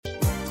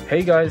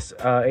Hey guys,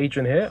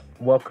 Adrian here.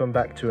 Welcome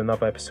back to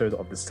another episode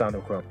of the Sound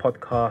of Ground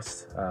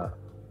podcast.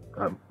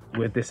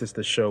 This is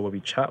the show where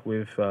we chat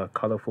with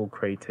colourful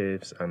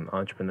creatives and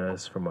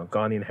entrepreneurs from our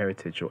Ghanaian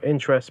heritage or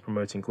interests,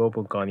 promoting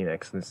global Ghanaian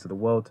excellence to the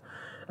world.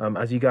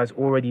 As you guys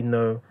already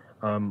know,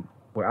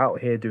 we're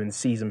out here doing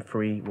season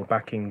 3. We're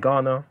back in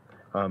Ghana.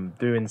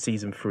 Doing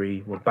season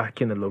 3, we're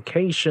back in the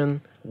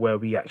location where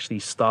we actually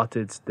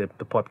started the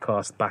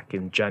podcast back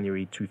in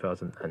January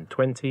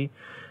 2020.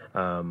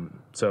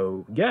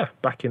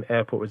 Back in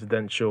Airport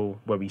Residential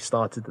where we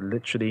started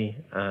literally,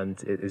 and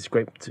it's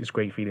great. It's a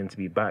great feeling to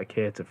be back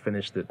here to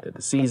finish the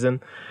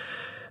season.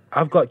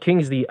 I've got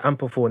Kingsley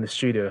Ampoful in the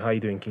studio. How are you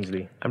doing,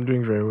 Kingsley? I'm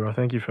doing very well.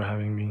 Thank you for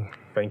having me.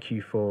 Thank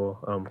you for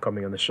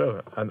coming on the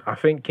show. And I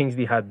think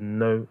Kingsley had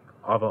no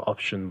other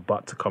option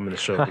but to come on the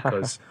show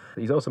because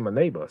he's also my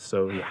neighbor,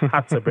 so we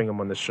had to bring him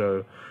on the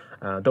show.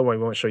 Don't worry,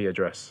 we won't show your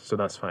address, so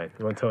that's fine.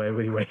 You won't tell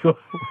everybody where you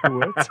are.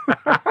 What?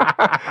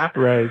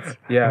 Right.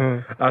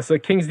 Yeah. So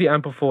Kingsley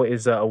Ampoful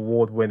is an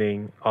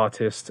award-winning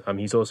artist.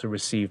 He's also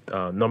received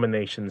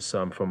nominations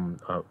from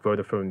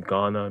Vodafone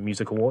Ghana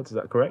Music Awards. Is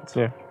that correct?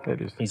 Yeah,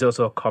 it is. He's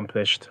also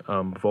accomplished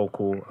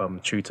vocal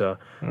tutor,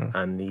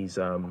 and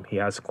he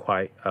has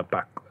quite a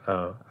back.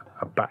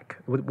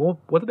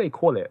 What do they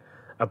call it?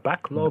 A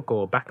backlog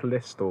or a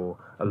backlist or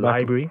a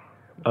library?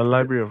 A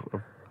library of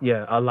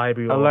a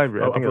library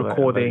of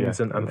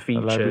recordings and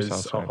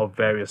features of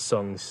various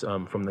songs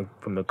from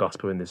the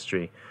gospel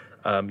industry.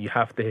 You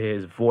have to hear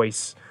his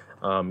voice.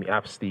 He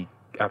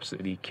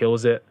absolutely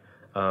kills it.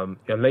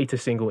 Your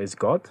latest single is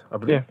God, I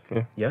believe.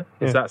 Yeah.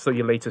 Is that so?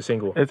 Your latest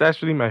single? It's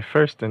actually my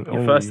first and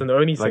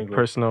only single,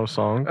 personal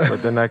song.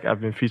 But then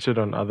I've been featured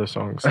on other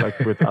songs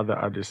with other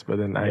artists. But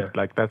then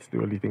that's the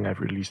only thing I've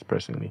released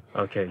personally.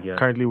 Okay, yeah.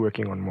 Currently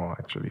working on more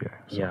actually.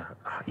 Yeah.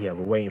 Yeah.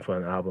 We're waiting for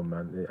an album,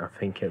 man. I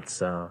think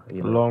it's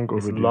long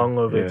overdue. Long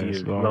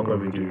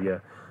overdue. Yeah.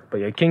 But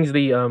yeah,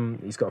 Kingsley,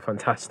 he's got a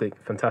fantastic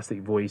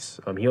voice.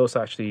 He also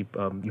actually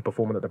you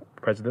performed at the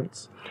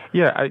President's.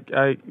 Yeah,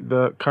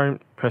 the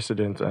current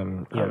president.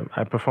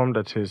 I performed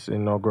at his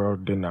inaugural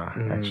dinner.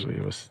 Actually,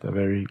 it was a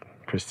very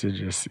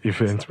prestigious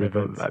event with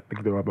I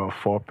think there were about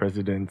 4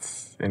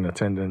 presidents in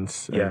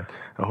attendance. And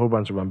a whole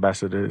bunch of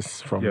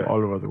ambassadors from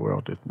all over the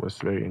world. It was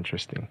very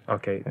interesting.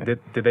 Okay,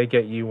 did they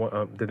get you?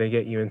 Did they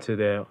get you into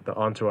the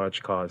entourage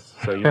cars?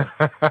 So you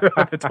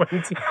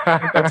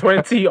the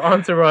 20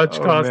 entourage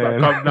cars that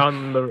come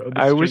down the street.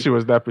 I wish it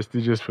was that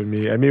prestigious for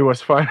me. I mean, it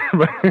was fun,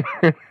 but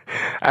I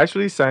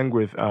actually sang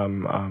with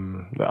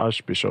the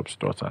Archbishop's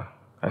daughter.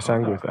 I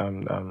sang with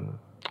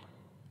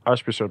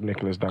Archbishop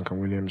Nicholas Duncan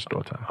Williams'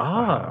 daughter.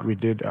 We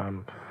did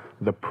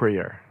The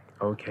Prayer.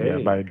 Okay. Yeah,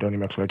 by Donnie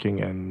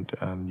McClurkin and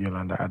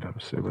Yolanda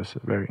Adams. It was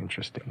very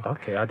interesting.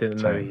 Okay, I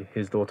didn't know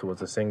his daughter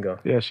was a singer.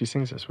 Yeah, she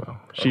sings as well.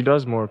 Okay. She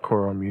does more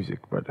choral music,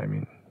 but I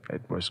mean,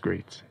 it was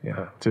great.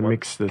 Yeah, to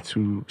mix the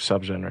two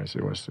subgenres,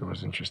 it was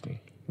interesting.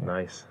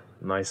 Yeah.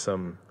 Nice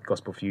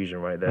gospel fusion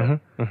right there.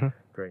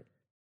 Great.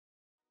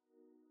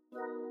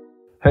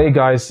 Hey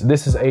guys,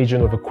 this is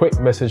Adrian with a quick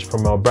message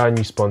from our brand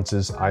new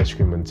sponsors, Ice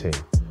Cream and Ting.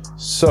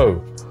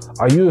 So,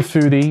 are you a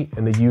foodie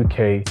in the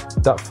UK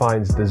that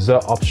finds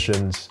dessert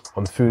options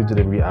on food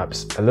delivery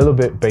apps a little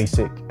bit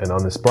basic and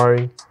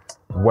uninspiring?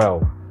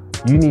 Well,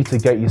 you need to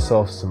get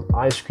yourself some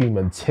Ice Cream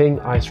and Ting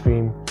ice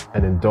cream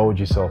and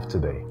indulge yourself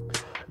today.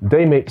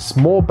 They make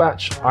small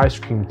batch ice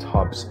cream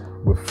tubs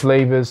with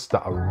flavors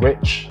that are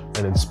rich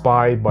and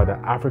inspired by the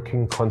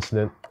African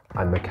continent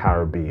and the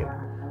Caribbean.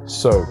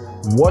 So,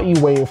 what are you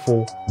waiting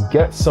for?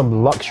 Get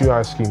some luxury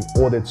ice cream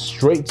ordered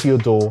straight to your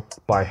door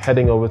by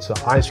heading over to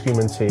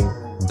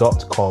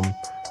icecreamandting.com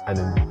and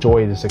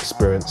enjoy this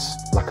experience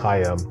like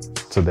I am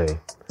today.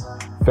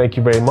 Thank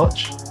you very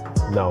much.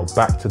 Now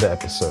back to the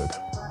episode.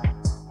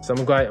 So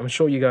I'm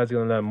sure you guys are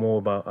going to learn more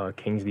about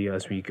Kingsley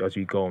as we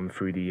go on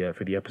through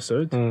the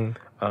episode.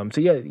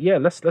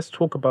 Let's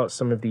talk about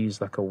some of these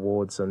like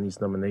awards and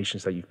these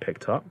nominations that you've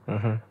picked up.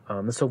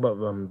 Let's talk about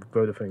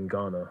Vodafone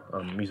Ghana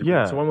music.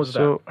 Yeah. So when was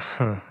that?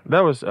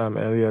 That was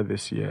earlier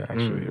this year.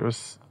 Actually, it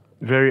was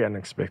very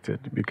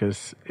unexpected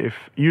because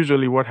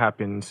usually what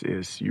happens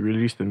is you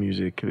release the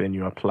music, then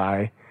you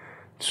apply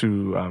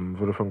to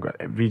Vodafone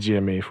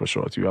VGMA for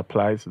short. You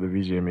apply to the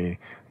VGMA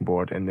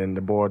board, and then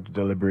the board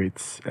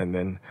deliberates, and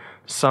then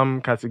some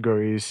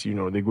categories,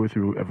 they go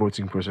through a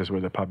voting process where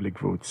the public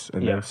votes,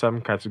 and then some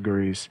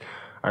categories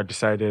are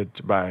decided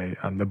by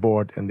the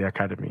board and the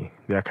academy.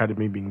 The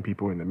academy being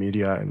people in the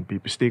media and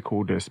people,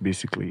 stakeholders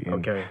basically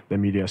in the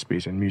media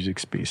space and music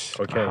space.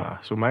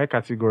 So my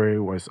category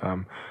was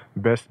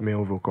Best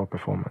Male Vocal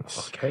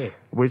Performance,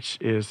 which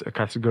is a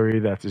category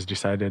that is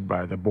decided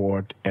by the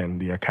board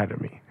and the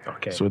academy.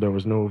 So there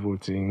was no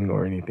voting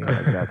or anything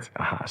like that.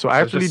 So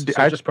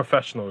just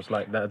professionals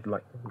like that,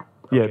 like.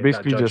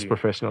 Basically just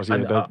professionals.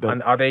 And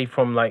are they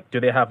from do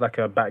they have like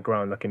a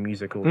background, like a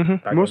musical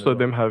background? Most of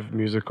them have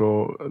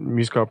musical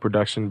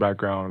production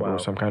background or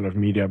some kind of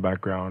media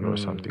background or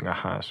something.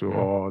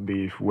 Or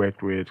they've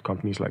worked with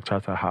companies like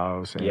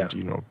Charterhouse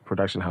and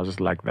production houses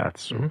like that.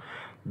 So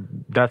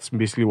that's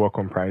basically what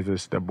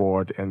comprises the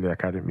board and the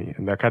academy.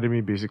 And the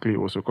academy basically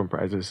also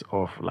comprises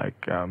of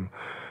like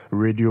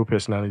radio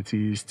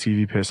personalities,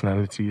 TV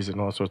personalities, and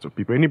all sorts of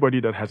people.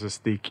 Anybody that has a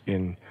stake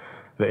in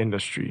the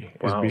industry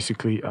is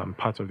basically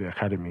part of the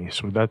academy.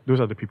 So those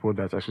are the people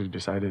that actually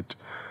decided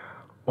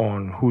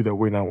on who the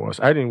winner was.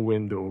 I didn't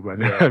win though,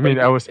 but I mean,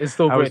 It's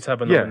still great to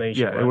have a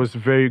nomination. Yeah, right? It was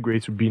very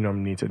great to be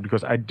nominated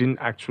because I didn't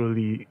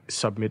actually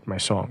submit my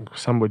song.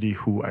 Somebody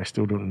who I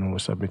still don't know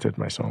submitted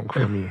my song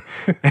for me.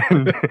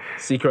 And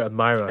secret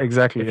admirer.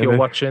 Exactly. If you're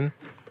watching,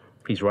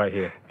 he's right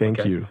here.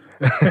 Thank you.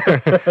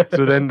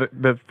 So then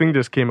the thing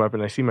just came up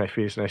and I see my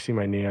face and I see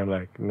my name. I'm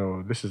like,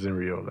 no, this isn't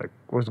real. Like,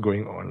 what's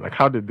going on? Like,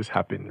 how did this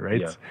happen?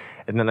 Right? Yeah.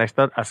 And then I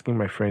start asking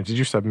my friends, did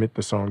you submit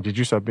the song? Did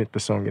you submit the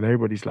song? And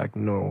everybody's like,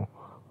 no,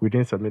 we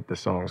didn't submit the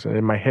songs. And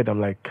in my head, I'm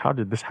like, how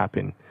did this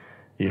happen?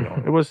 You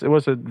know, it was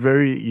a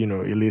very,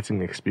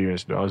 elating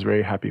experience though. I was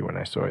very happy when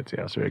I saw it. Yeah,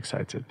 I was very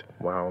excited.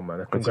 Wow,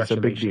 man. Congratulations. It's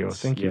a big deal.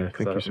 Thank you.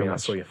 Thank you so much. I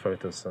saw your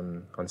photos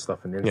on stuff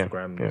on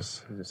Instagram. It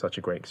was such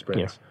a great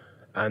experience. Yeah.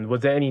 And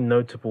was there any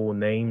notable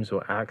names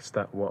or acts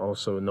that were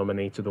also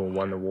nominated or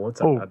won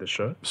awards at the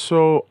show?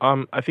 So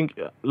I think,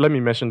 let me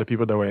mention the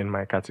people that were in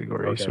my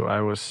category. Okay. So I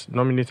was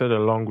nominated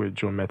along with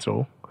Joe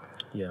Metal.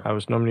 Yeah. I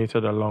was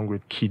nominated along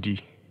with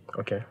Kiddy.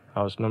 Okay.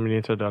 I was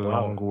nominated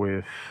along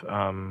with,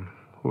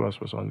 who else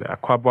was on there?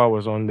 Aquabwa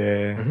was on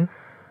there.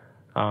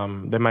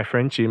 Mm-hmm. Then my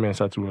friend Che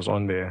Mensah was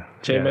on there.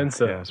 Che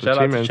Mensah. So shout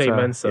out to Che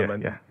Mensah,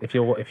 man. Yeah. If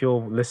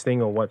you're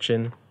listening or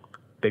watching,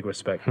 big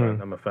respect, man.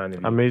 I'm a fan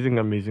of you.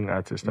 Amazing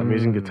artist,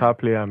 amazing guitar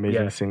player,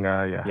 amazing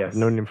singer. Yeah, yes. I've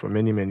known him for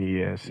many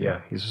years.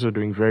 Yeah, he's also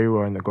doing very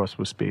well in the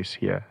gospel space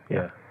here.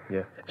 Yeah.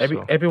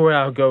 Everywhere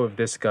I go with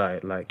this guy,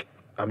 like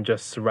I'm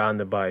just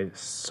surrounded by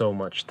so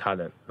much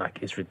talent. Like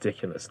it's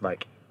ridiculous.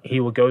 Like he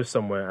will go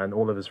somewhere and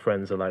all of his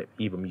friends are like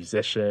either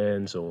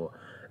musicians or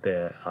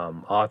they're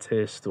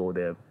artists or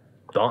they're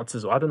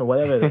dancers or I don't know,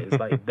 whatever it is.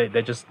 Like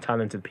they're just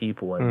talented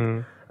people,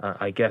 and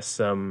I guess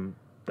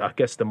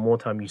the more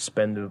time you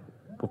spend with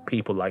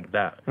people like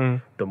that,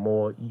 the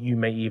more you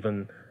may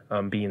even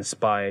be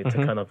inspired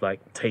to kind of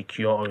like take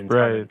your own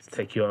talent,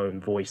 take your own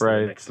voice to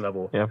the next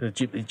level. Yeah.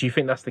 Do you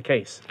think that's the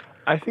case?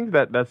 I think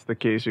that's the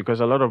case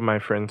because a lot of my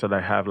friends that I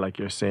have, like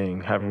you're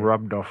saying, have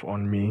rubbed off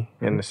on me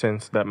in the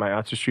sense that my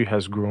artistry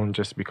has grown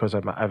just because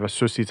I've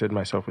associated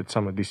myself with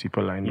some of these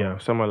people I know. Yeah.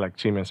 Someone like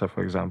Che Mensah,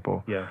 for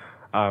example. Yeah.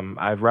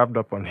 I've rubbed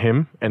up on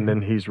him and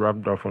then he's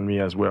rubbed off on me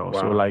as well.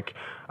 Wow. So like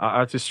our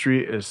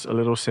artistry is a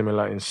little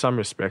similar in some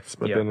respects,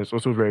 but then it's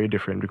also very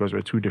different because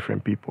we're two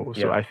different people.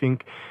 So I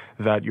think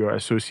that your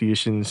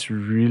associations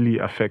really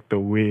affect the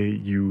way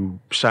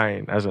you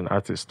shine as an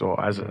artist or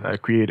as a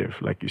creative,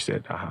 like you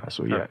said.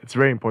 So it's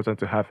very important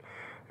to have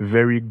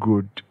very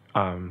good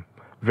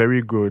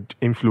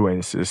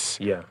influences.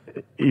 Yeah.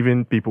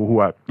 Even people who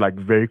are like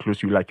very close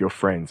to you, like your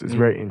friends. It's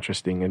very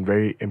interesting and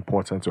very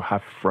important to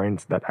have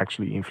friends that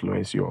actually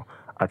influence your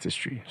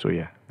artistry. So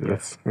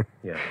that's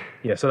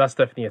so that's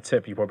definitely a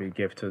tip you probably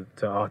give to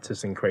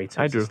artists and creatives.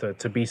 I do.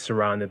 To be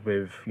surrounded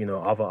with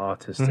other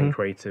artists and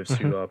creatives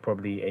who are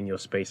probably in your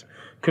space,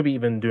 could be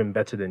even doing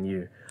better than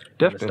you.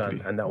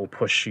 Definitely. And that will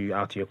push you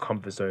out of your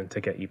comfort zone to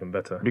get even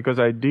better. Because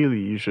ideally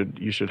you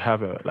should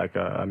have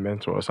a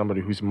mentor or somebody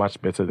who's much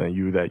better than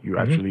you that you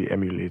actually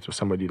emulate, or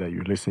somebody that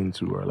you listen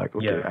to, or like,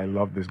 okay, I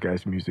love this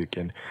guy's music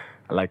and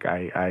like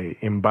I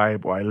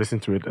imbibe or I listen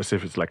to it as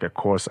if it's like a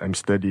course I'm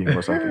studying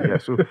or something.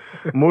 So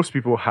most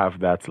people have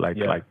that,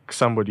 like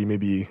somebody,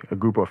 maybe a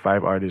group of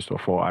 5 artists or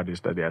 4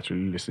 artists that they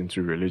actually listen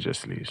to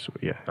religiously. So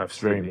it's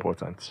very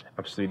important.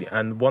 Absolutely.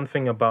 And one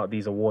thing about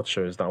these award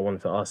shows that I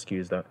wanted to ask you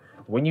is that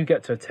when you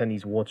get to attend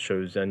these award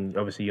shows, and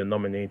obviously you're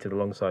nominated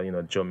alongside,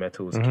 Joe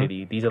Metals,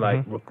 Kiddy, these are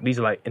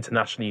like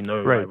internationally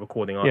known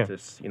recording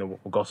artists,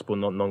 gospel,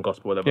 not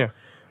non-gospel, whatever. Yeah.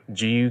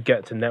 Do you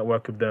get to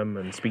network with them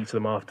and speak to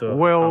them after?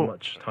 Well, how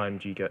much time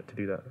do you get to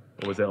do that?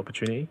 Or was there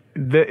opportunity?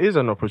 There is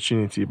an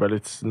opportunity, but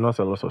it's not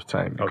a lot of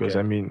time because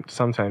I mean,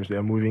 sometimes they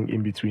are moving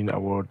in between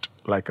award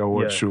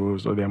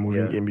shows, or they're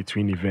moving in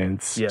between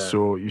events. Yeah.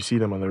 So you see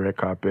them on the red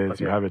carpet,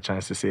 you have a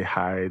chance to say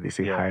hi, they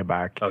say hi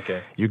back.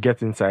 Okay. You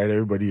get inside,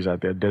 everybody's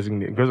at their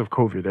designated, because of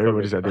COVID,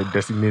 everybody's at their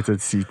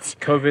designated seats.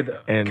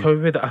 COVID,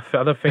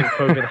 I don't think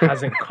COVID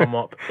hasn't come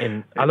up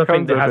in, I don't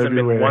think there hasn't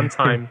been one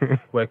time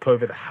where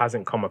COVID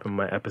hasn't come up in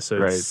my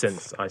episodes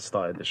since I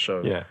started the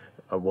show. Yeah.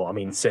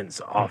 Since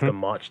after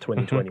March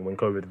 2020 when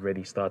COVID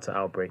really started to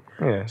outbreak.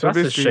 Yeah, so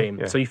that's a shame.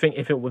 Yeah. So you think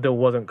if there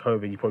wasn't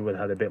COVID, you probably would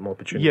have had a bit more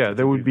opportunity? Yeah,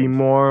 there would be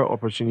more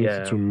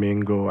opportunity to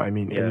mingle. I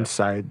mean,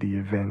 inside the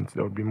event,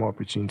 there would be more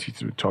opportunity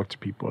to talk to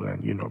people,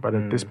 and but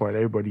at this point,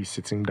 everybody's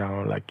sitting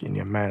down like in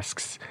their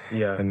masks,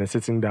 and they're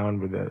sitting down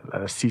with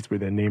a seat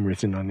with their name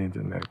written on it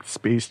and like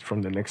spaced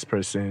from the next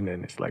person,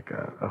 and it's like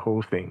a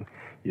whole thing.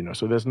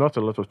 So there's not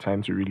a lot of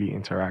time to really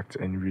interact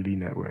and really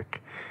network.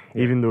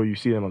 Even though you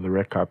see them on the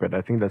red carpet,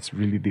 I think that's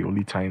really the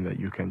only time that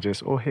you can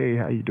just, oh, hey,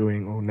 how you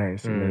doing? Oh,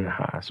 nice. And then,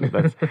 so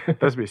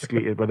that's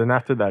basically it. But then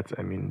after that,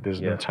 I mean,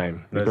 there's no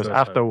time. Because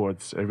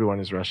afterwards, everyone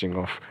is rushing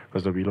off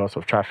because there'll be lots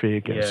of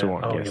traffic and so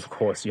on. Oh, yes. of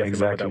course. You have to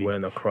remember that we're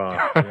in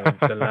Accra,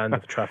 the land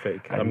of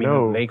traffic. I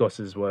mean, Lagos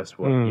is worse.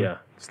 Yeah,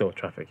 still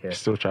traffic here.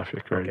 Still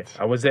traffic, right.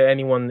 Okay. Was there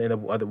anyone at the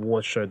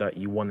awards show that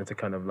you wanted to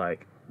kind of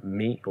like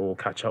meet or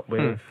catch up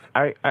with?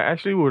 I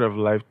actually would have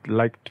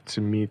liked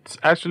to meet.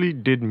 Actually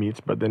did meet,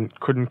 but then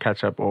couldn't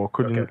catch up or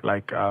couldn't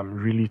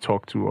really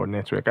talk to or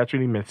network. I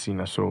actually met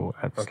Sina So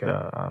at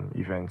the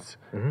events.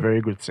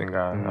 Very good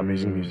singer,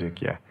 amazing music,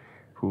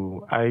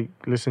 who I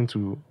listen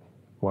to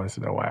once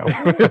in a while.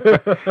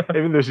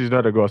 Even though she's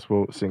not a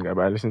gospel singer,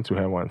 but I listen to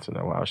her once in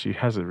a while. She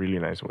has a really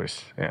nice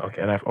voice.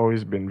 And I've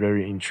always been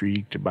very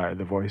intrigued by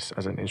the voice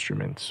as an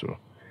instrument. So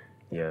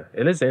yeah,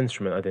 it is an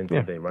instrument at the end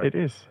of the day, right? It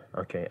is.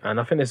 Okay, and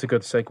I think it's a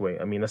good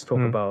segue. I mean, let's talk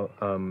about,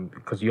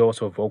 because you're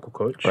also a vocal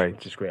coach,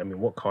 which is great. I mean,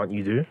 what can't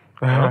you do?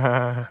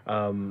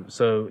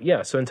 So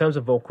in terms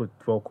of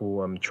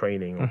vocal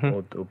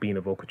training or being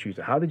a vocal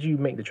tutor, how did you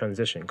make the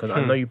transition? Because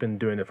I know you've been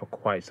doing it for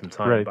quite some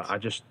time, but I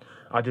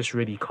just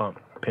really can't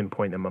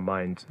pinpoint in my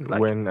mind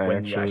when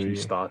you actually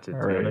started.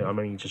 I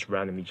mean, you just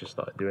randomly just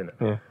started doing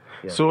it.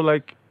 So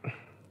like,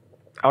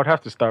 I would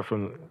have to start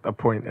from a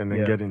point and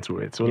then get into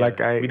it. So we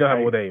don't have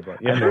all day, but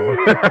I know.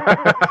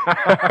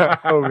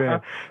 Oh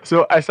man!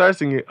 So I started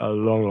singing a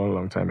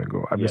long time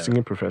ago. I've been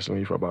singing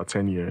professionally for about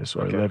 10 years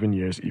or 11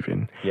 years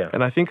even.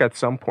 And I think at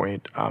some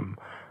point,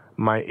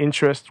 my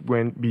interest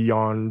went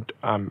beyond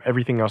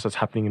everything else that's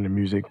happening in the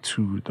music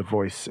to the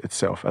voice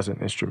itself as an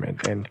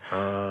instrument and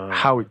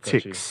how it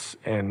ticks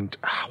and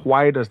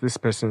why does this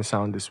person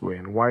sound this way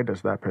and why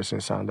does that person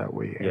sound that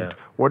way and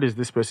what is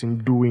this person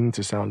doing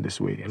to sound this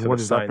way and so what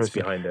is that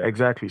person behind it.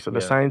 Exactly. So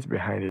the science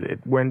behind it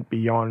went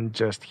beyond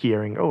just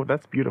hearing, oh,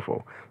 that's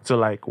beautiful. So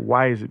like,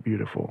 why is it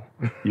beautiful?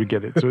 You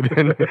get it. So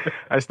then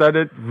I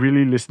started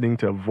really listening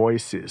to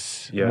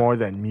voices more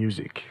than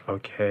music.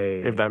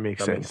 Okay. If that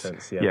makes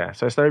sense. Yeah.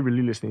 So I started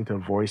really listening to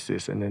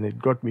voices and then it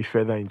got me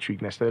further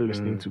intrigued and I started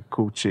listening to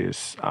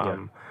coaches.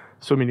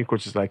 So many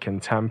coaches like Ken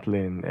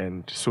Tamplin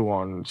and so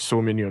on,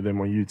 so many of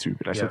them on YouTube.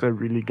 And I started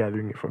really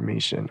gathering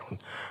information on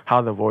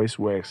how the voice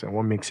works and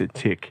what makes it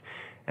tick.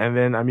 And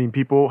then, I mean,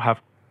 people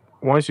have,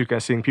 once you can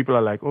sing, people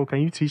are like, oh,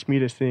 can you teach me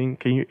this thing?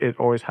 It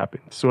always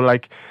happens. So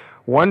like,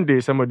 one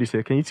day somebody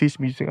said, can you teach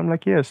me to sing? I'm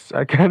like, yes,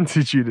 I can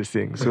teach you to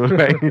sing. So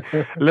like,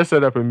 let's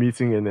set up a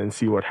meeting and then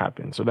see what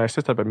happens. So then I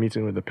set up a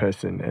meeting with the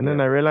person. And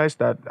then I realized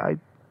that I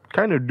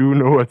kind of do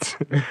know what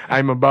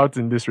I'm about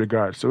in this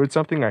regard. So it's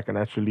something I can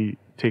actually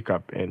take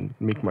up and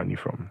make money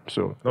from.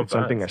 So it's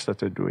something I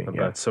started doing.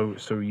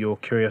 So your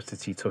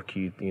curiosity took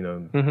you,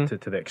 to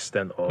the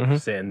extent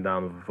of sitting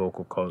down with a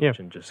vocal coach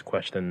and just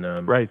question,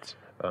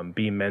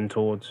 being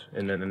mentored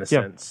in a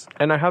sense.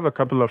 And I have a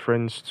couple of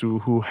friends too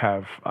who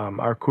have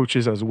are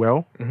coaches as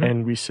well,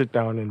 and we sit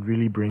down and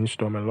really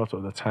brainstorm a lot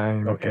of the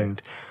time.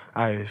 And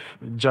I've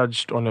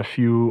judged on a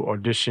few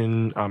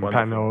audition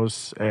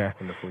panels,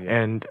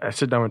 and I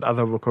sit down with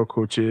other vocal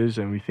coaches,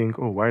 and we think,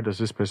 oh, why does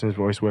this person's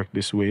voice work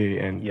this way?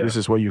 And this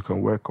is what you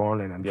can work on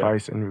and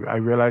advice. And I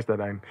realize that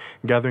I'm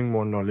gathering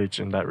more knowledge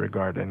in that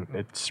regard, and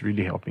it's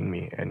really helping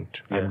me, and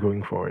I'm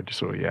going forward.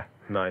 So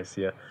nice.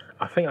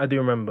 I think I do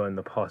remember in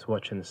the past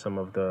watching some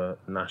of the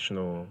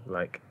national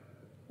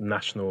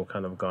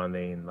kind of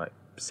Ghanaian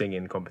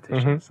singing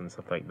competitions and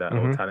stuff like that,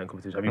 or talent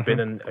competitions. Have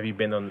you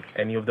been on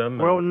any of them?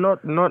 Well, no,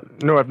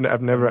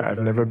 I've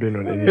never been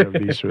on any of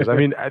these shows. I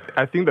mean,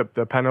 I think that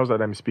the panels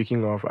that I'm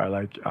speaking of are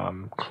like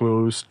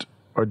closed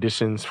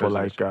auditions for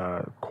like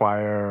a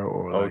choir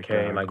or like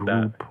a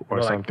group that. or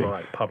not something.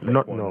 Like public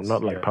not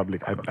like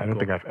public. I don't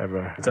think I've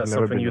ever. Is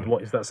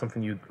that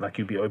something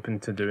you'd be open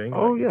to doing?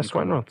 Oh yes,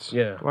 why not?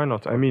 Yeah, why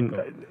not? I mean,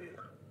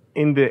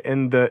 in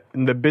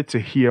the bid to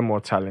hear more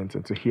talent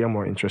and to hear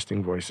more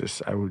interesting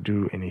voices, I will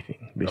do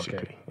anything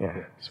basically.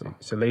 Okay.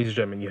 So ladies and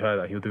gentlemen, you heard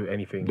that he'll do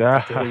anything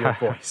to hear your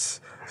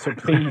voice. So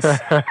please,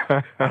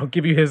 I'll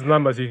give you his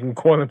number so you can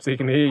call him so he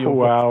can hear your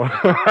voice.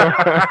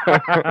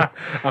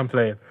 I'm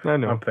playing. I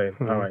know. I'm playing.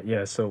 All right.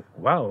 Yeah. So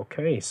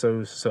okay.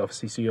 So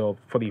obviously, you're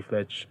fully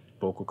fledged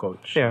vocal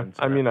coach. Yeah.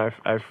 I mean,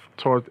 I've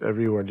taught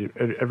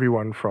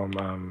everyone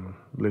from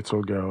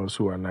little girls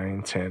who are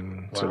 9,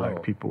 10 to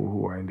like people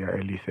who are in their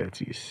early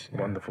 30s.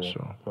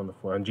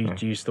 Wonderful. And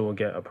do you still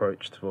get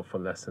approached for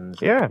lessons?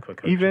 Yeah.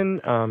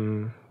 Even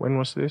when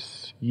was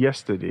this?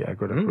 Yesterday, I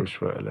got approached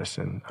for a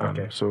lesson.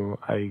 So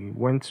I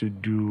went to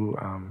do.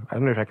 I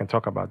don't know if I can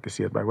talk about this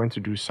yet, but I went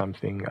to do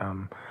something.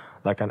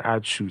 Like an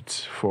ad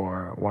shoot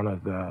for one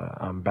of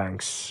the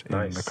banks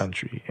in the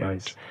country.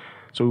 And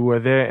So we were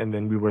there, and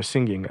then we were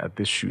singing at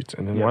this shoot.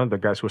 And then one of the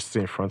guys was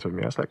sitting in front of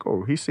me. I was like,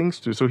 oh, he sings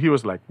too. So he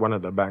was like one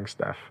of the bank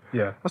staff.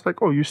 Yeah. I was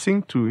like, oh, you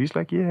sing too? He's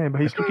like, yeah,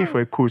 but he's looking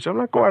for a coach. I'm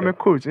like, oh, I'm a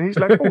coach. And he's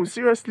like, oh,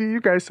 seriously,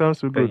 you guys sound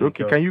so good.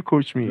 Okay, can you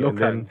coach me? Look and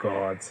then, at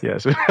God. Yeah,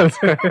 so,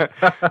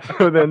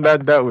 so then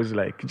that was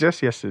like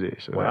just yesterday.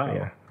 So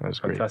wow. That was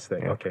great.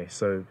 Fantastic. Yeah. Okay,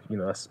 so,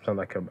 that sounds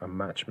like a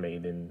match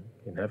made in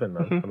heaven,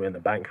 man. I mean, in the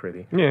bank,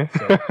 really. Yeah.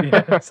 So,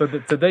 yeah. So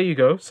there you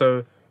go.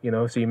 So,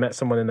 so you met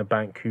someone in the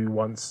bank who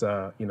wants,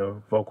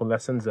 vocal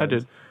lessons. And, I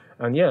did.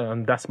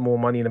 And that's more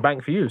money in the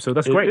bank for you. So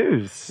that's great. It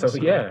is. So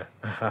yeah.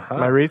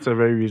 My rates are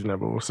very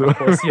reasonable. So of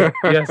course, yeah.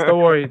 Yes, don't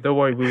worry.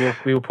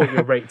 We will put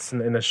your rates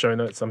in the show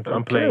notes. I'm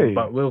playing,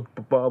 but we'll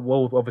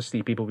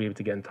obviously people will be able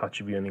to get in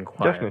touch with you and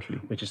inquire. Definitely.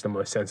 Which is the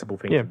most sensible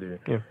thing to do.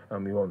 Yeah.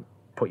 We won't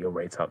put your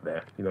rates up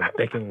there.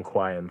 They can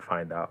inquire and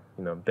find out.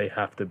 They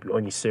have to be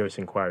only serious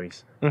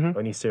inquiries.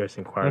 Only serious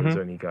inquiries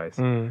only, guys.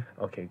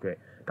 Okay, great.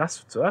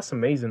 That's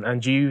amazing.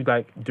 And do you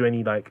do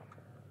any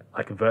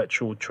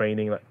virtual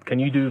training? Like, can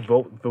you do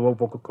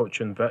vocal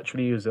coaching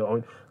virtually? Is it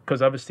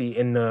because obviously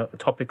in the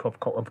topic of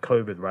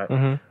COVID,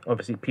 right?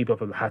 Obviously people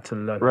have had to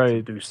learn how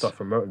to do stuff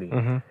remotely.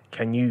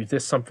 Is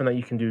this something that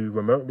you can do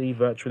remotely,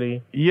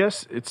 virtually?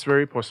 Yes, it's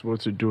very possible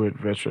to do it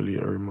virtually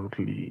or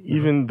remotely,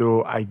 even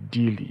though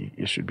ideally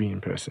it should be in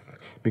person,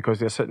 because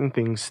there are certain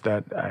things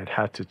that I'd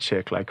had to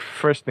check. Like,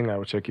 first thing I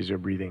would check is your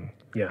breathing,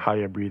 how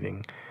you're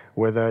breathing,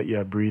 whether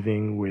you're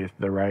breathing with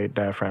the right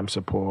diaphragm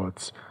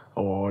supports,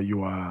 or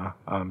you are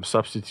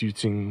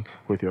substituting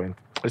with your...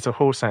 It's a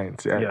whole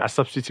science. Yeah.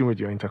 Substituting with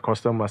your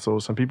intercostal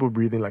muscles. Some people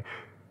breathing like...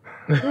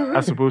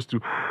 as opposed to...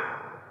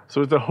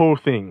 So it's a whole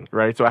thing,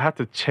 right? So I had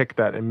to check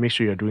that and make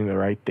sure you're doing the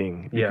right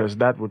thing, because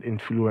that would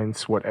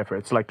influence whatever.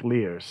 It's like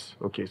layers.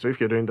 Okay, so if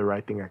you're doing the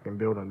right thing, I can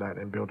build on that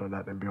and build on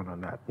that and build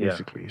on that,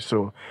 basically.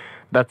 So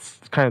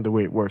that's kind of the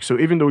way it works. So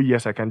even though,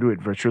 yes, I can do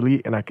it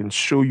virtually and I can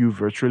show you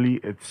virtually,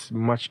 it's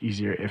much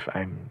easier if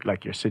I'm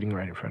like you're sitting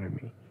right in front of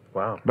me.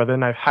 Wow. But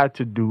then I've had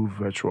to do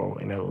virtual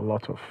in a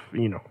lot of,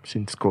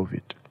 since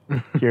COVID.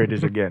 Here it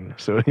is again.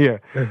 So yeah,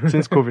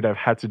 since COVID, I've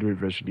had to do it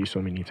virtually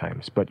so many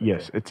times. But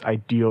yes, it's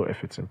ideal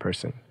if it's in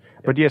person.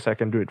 But yes, I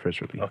can do it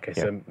virtually.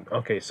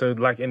 Okay, so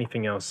like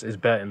anything else, is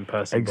better in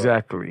person.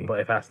 Exactly. But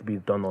if it has to be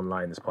done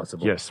online, it's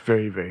possible. Yes,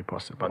 very, very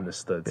possible.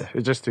 Understood. Yeah,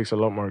 it just takes a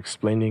lot more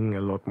explaining,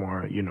 a lot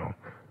more,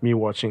 me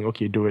watching,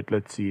 okay, do it,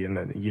 let's see, and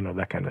then,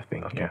 that kind of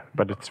thing. Okay. Yeah,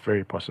 but it's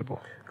very possible.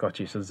 Got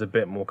you. So there's a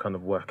bit more kind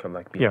of work on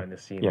behind the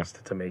scenes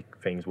to make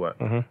things work.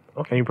 Okay.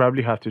 And you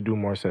probably have to do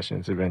more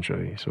sessions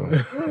eventually. So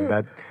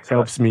that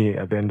helps me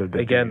at the end of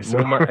the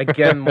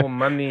day. More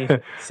money.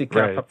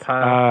 Sikra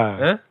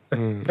papa.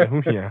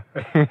 Yeah.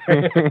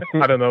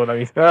 I don't know what that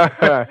means.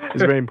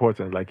 It's very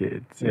important. Like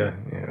it's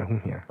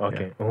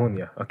Okay.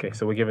 Okay.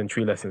 So we're giving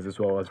tree lessons as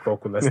well as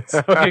vocal lessons.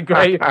 Okay,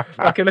 great.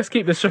 Okay, let's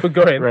keep the show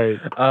going. Right.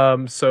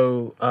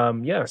 So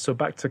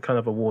back to kind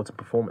of awards and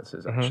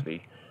performances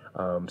actually.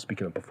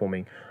 Speaking of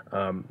performing,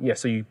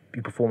 so you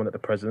performing at the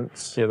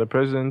President's? Yeah, the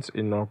President's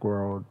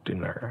inaugural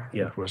dinner.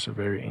 Yeah. It was a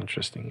very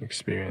interesting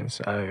experience.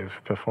 I've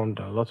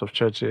performed at a lot of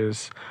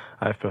churches.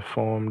 I've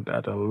performed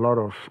at a lot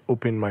of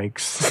open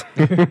mics.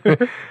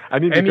 I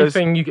mean,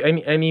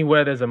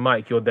 anywhere there's a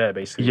mic, you're there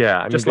basically. Yeah,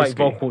 I mean, just like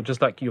vocal,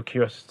 just like your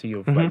curiosity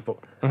of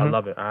I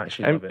love it. I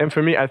actually love it. And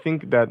for me, I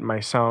think that my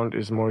sound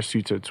is more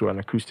suited to an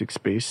acoustic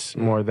space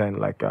more than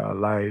like a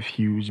live,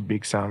 huge,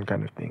 big sound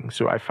kind of thing.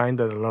 So I find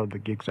that a lot of the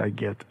gigs I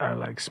get are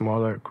like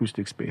smaller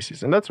acoustic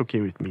spaces, and that's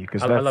okay with me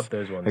because I love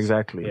those ones.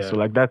 Exactly. Yeah. So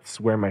like that's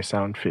where my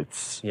sound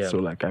fits. Yeah. So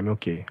like I'm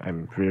okay.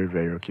 I'm very,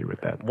 very okay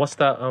with that. What's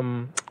that?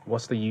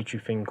 What's the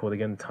YouTube thing called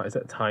again? Is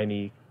that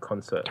Tiny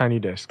Concert? Tiny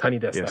Desk. Tiny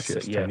Desk. Yes, that's it.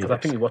 yes, Yeah, because I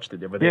think we watched it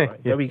the other day. Yeah,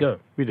 right? There we go.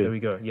 We did. There we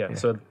go. Yeah.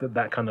 So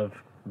that kind of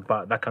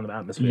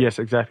atmosphere. Yes,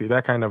 exactly.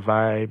 That kind of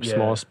vibe,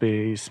 small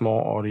space, small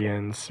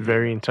audience,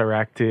 very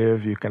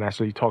interactive. You can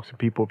actually talk to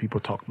people. People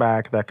talk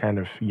back. That kind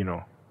of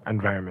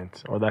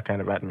environment or that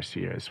kind of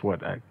atmosphere is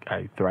what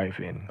I thrive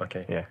in.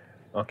 Okay. Yeah.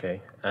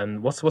 Okay.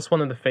 And what's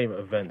one of the favorite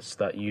events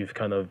that you've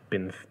kind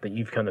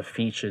of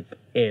featured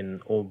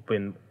in or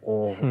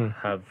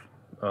have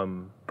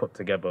put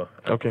together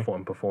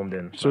and performed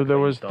in? So there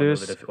was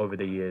this over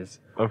the years.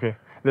 Okay.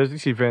 There's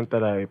this event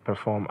that I've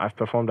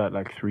performed at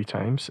like 3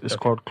 times. It's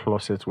called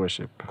Closet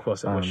Worship.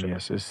 Closet Worship.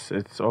 Yes,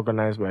 it's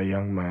organized by a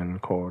young man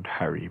called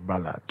Harry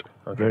Ballard.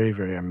 Okay. Very,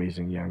 very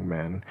amazing young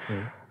man.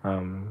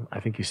 I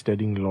think he's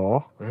studying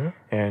law,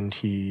 and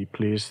he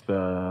plays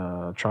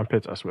the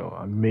trumpet as well.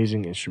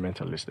 Amazing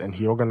instrumentalist, and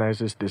he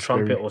organizes this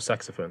trumpet or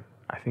saxophone.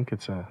 I think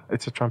it's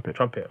a trumpet.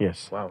 Trumpet.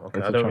 Yes. Wow.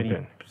 Okay.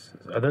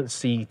 I don't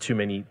see too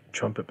many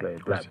trumpet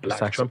players. Black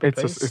trumpet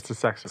players. It's a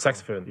saxophone.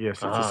 Saxophone.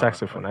 Yes, it's a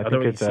saxophone. I think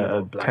don't it's really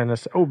a black. tenor.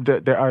 Oh,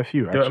 there are a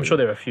few. Actually. I'm sure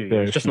there are a few.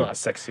 It's just not as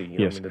sexy.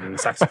 Yes. Than the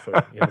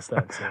saxophone. You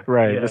understand? So,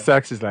 right. The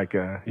sax is like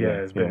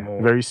it's a bit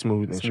more very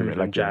smooth instrument,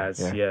 like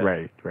jazz.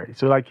 Right.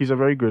 So like he's a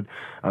very good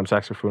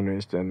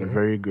saxophonist and a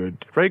very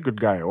good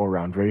guy all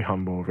around. Very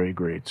humble, very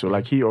great. So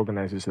like he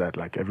organizes that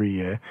like every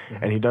year,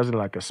 and he does it in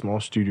like a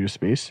small studio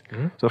space.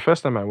 So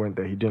first time I went there,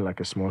 there, he did like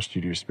a small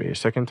studio space.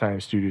 Second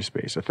time, studio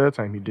space. The third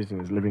time, he did it in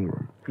his living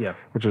room. Yeah.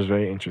 Which was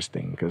very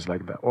interesting because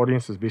like the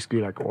audience is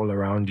basically like all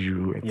around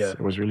you. It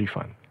was really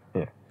fun.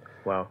 Yeah.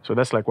 Wow. So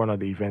that's like one of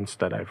the events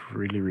that I've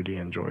really, really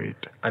enjoyed.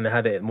 And it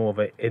had it more of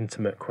an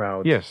intimate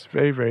crowd. Yes,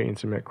 very, very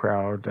intimate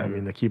crowd. I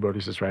mean, the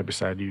keyboardist is right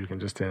beside you. You can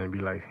just turn and be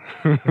like,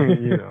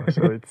 you know.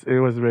 So it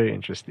was very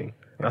interesting.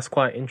 That's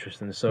quite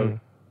interesting. So.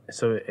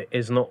 So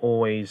it's not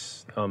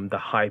always the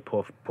hype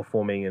of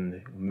performing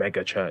in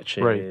mega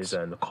churches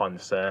and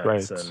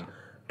concerts and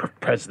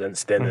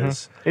presidents'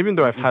 dinners. Even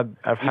though I've had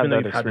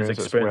that experience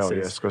as well,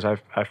 yes, because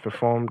I've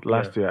performed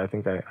last year. I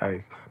think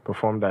I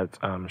performed at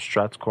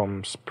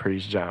Stratcom's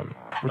Praise Jam,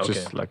 which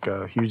is like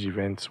a huge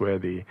event where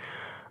they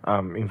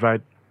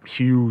invite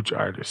huge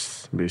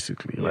artists,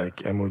 basically,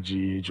 like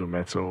MOG, Joe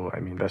Metal. I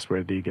mean, that's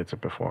where they get to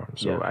perform.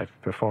 So I've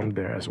performed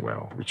there as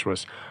well, which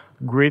was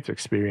great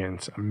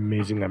experience,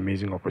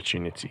 amazing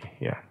opportunity.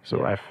 Yeah.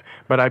 So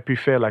but I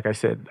prefer, like I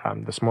said,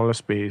 the smaller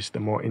space, the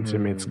more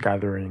intimate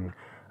gathering,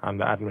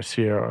 the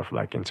atmosphere of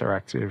like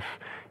interactive,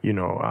 you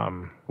know,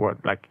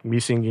 like me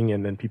singing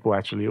and then people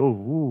actually,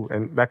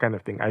 and that kind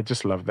of thing. I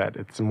just love that.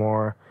 It's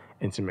more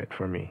intimate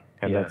for me.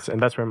 And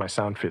that's where my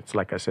sound fits,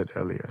 like I said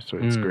earlier. So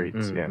it's great.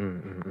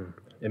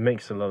 It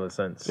makes a lot of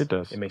sense. It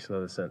does. It makes a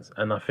lot of sense.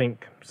 And I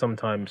think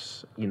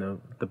sometimes, you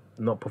know, the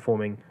not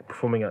performing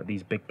at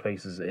these big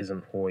places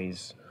isn't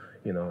always,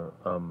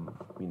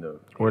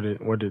 what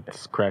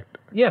it's cracked.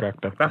 Yeah,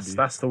 cracked up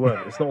that's the word.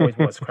 It's not always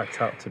what it's cracked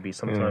out to be.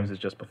 Sometimes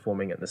it's just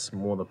performing at the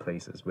smaller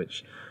places,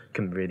 which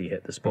can really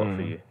hit the spot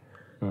for you.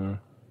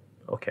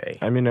 Okay.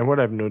 I mean, and what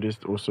I've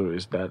noticed also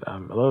is that a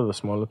lot of the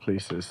smaller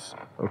places,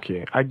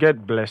 I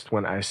get blessed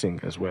when I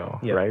sing as well,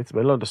 right?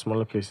 But a lot of the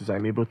smaller places,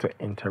 I'm able to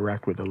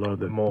interact with a lot of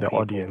the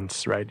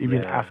audience, right?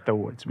 Even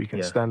afterwards, we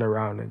can stand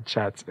around and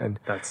chat, and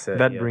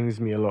that brings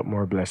me a lot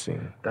more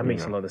blessing. That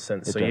makes a lot of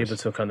sense. So you're able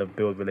to kind of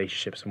build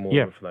relationships more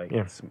with like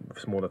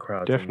smaller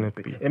crowds.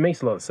 Definitely. It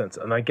makes a lot of sense.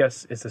 And I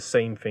guess it's the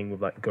same thing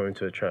with like going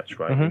to a church,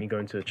 right? When you go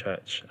into a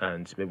church,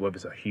 and whether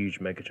it's a huge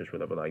mega church or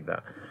whatever like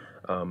that,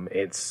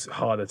 it's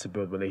harder to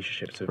build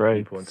relationships with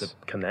people and to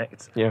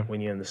connect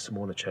when you're in the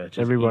smaller churches.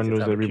 Everyone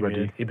knows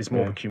everybody. It's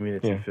more of a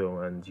community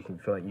feel, and you can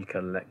feel like you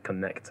can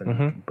connect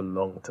and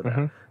belong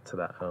to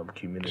that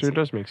community. So it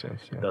does make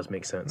sense. It does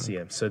make sense,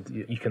 So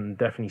you can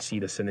definitely see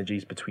the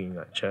synergies between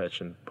like church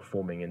and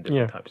performing in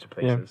different types of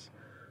places.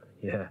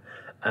 Yeah.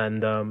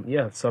 And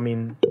so I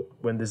mean,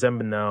 when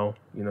December now,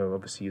 you know,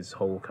 obviously it's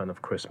whole kind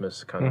of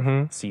Christmas kind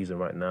of season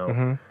right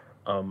now.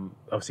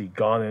 Obviously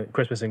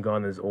Christmas in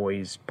Ghana is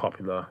always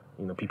popular,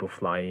 you know, people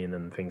fly in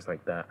and things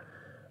like that.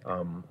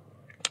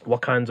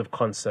 What kinds of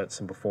concerts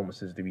and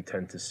performances do we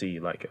tend to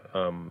see like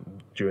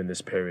during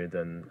this period,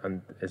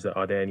 and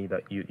are there any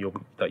that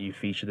you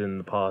featured in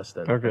the past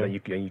and that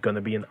you're going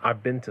to be in?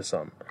 I've been to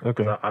some.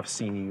 I've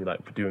seen you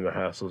like doing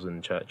rehearsals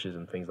in churches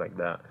and things like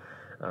that,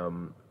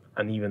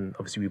 and even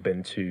obviously we've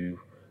been to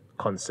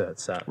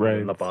concerts at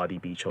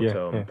Labadi Beach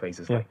Hotel and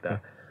places like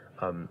that.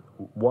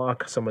 What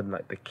are some of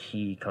like the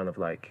key kind of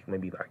like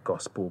maybe like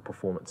gospel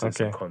performances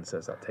and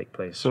concerts that take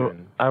place? So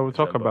I will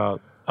talk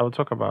about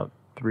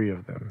 3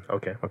 of them.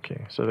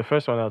 Okay. So the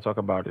first one I'll talk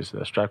about is the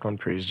Stratcom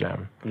Praise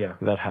Jam. Yeah.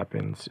 That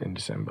happens in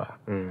December.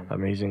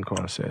 Amazing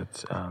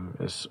concert.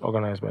 It's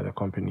organized by the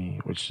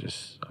company, which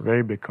is a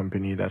very big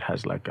company that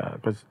has like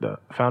because the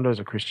founder is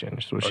a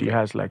Christian, so she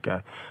has like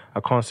a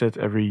concert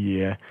every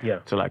year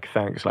to like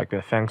it's like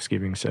their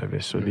Thanksgiving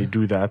service. So they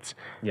do that,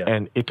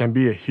 and it can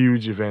be a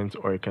huge event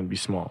or it can be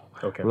small.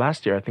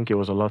 Last year I think it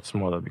was a lot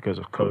smaller because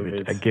of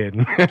COVID.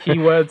 Again.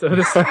 Keywords of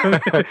this.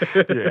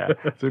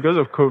 So because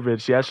of COVID,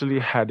 she actually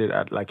had it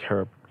at like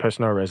her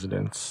personal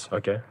residence.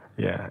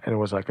 Yeah, and it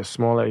was like a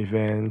smaller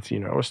event. You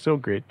know, it was still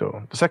great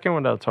though. The second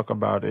one that I'll talk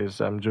about is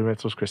Joe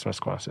Metal's Christmas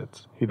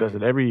concert. He does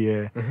it every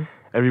year.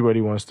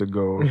 Everybody wants to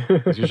go.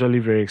 It's usually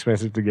very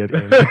expensive to get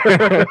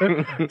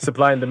in.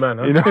 Supply and demand,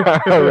 huh? You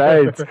know,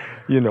 right?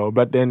 You know,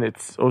 but then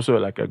it's also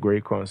like a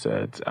great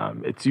concert.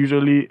 It's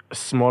usually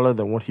smaller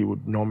than what he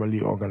would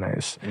normally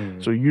organize.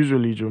 So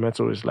usually Joe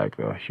Metal is like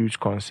a huge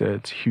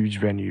concert, huge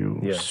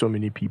venue, so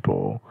many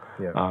people,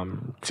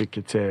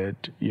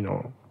 ticketed, you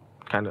know,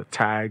 kind of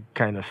tag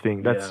kind of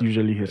thing. That's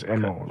usually his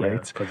MO,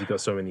 right? Because he got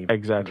so many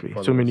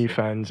so many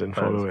fans and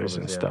followers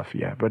and stuff.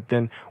 But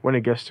then when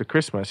it gets to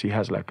Christmas, he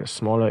has like a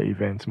smaller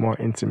event, more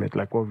intimate,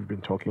 like what we've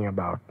been talking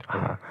about.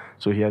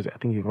 So he has, I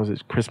think he calls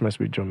it Christmas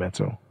with Joe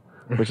Metal,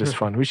 which is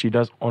fun, which he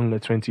does on the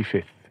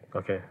 25th.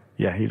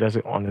 Yeah, he does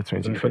it on the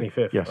 25th. On the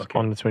 25th? Yes,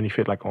 on the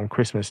 25th, like on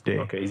Christmas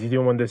Day. Is he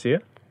doing one this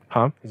year?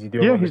 Is he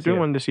doing he's doing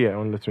one this year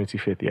on the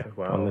 25th.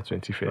 On the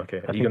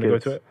 25th. Are you going to go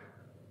to it?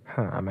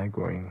 Am I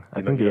going?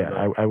 I think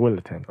I will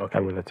attend. I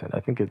will attend.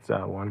 I think it's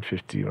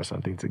 150 or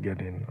something to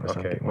get in or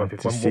something.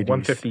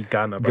 150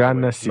 Ghana.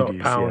 Ghana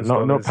cedis,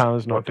 not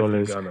pounds, not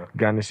dollars.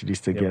 Ghana cedis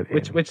to get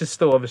in. Which is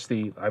still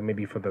obviously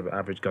maybe for the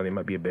average Ghanaian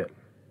might be a bit,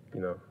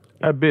 you know.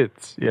 A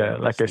bit, Yeah,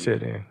 like I that's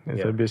said,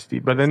 it's a bit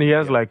steep. But then he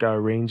has like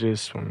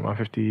ranges from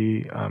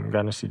 150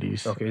 Ghana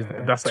cedis. Okay,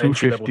 that's the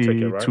entry level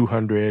ticket, right?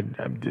 200.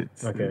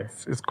 Okay.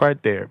 It's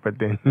quite there. But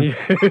then,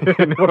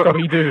 What can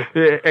we do?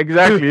 Yeah,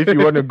 exactly. If you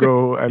want to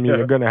go, I mean, Yeah.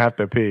 you're gonna have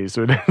to pay.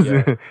 So that's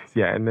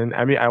Yeah. And then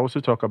I also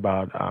talk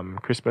about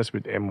Christmas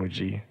with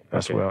Emoji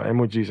as Okay. well.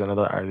 Emoji is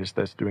another artist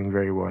that's doing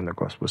very well in the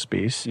gospel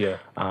space. Yeah.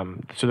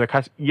 So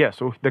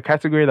the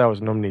category that I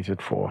was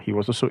nominated for, he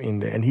was also in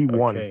there, and he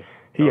won. Okay.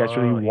 He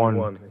actually He won.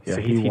 won. Yeah,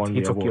 So he he won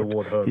the took your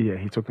award home. Yeah,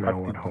 he took my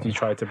award home. Did you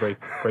try to break?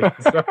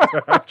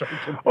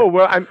 Oh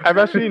well, I've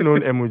actually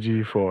known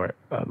Emoji for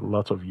a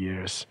lot of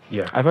years.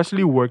 Yeah. I've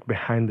actually worked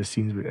behind the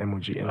scenes with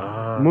Emoji, and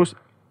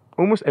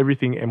almost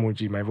everything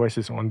Emoji, my voice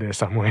is on there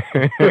somewhere.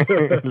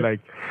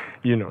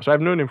 So I've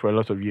known him for a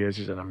lot of years.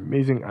 He's an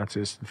amazing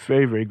artist,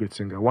 very, very good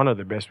singer. One of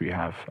the best we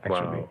have,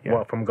 actually. Wow. Yeah.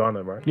 What, from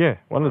Ghana, right? Yeah,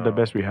 one of the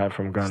best we have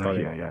from Ghana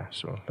Stunning. here. Yeah,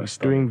 so he's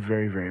stunning. doing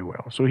very, very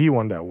well. So he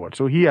won that award.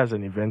 So he has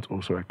an event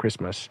also at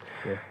Christmas.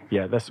 Yeah.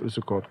 Yeah, that's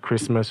also called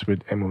Christmas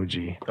with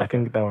Emoji. I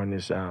think that one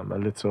is a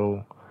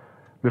little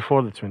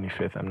before the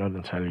 25th. I'm not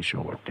entirely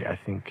sure what day.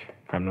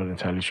 I'm not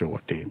entirely sure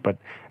what day, but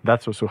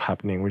that's also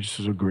happening, which is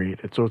also great.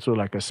 It's also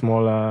like a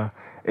smaller,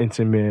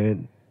 intimate,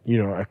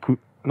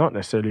 not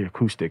necessarily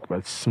acoustic,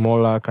 but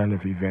smaller kind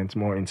of event,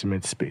 more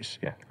intimate space.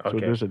 Yeah. So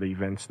Okay. those are the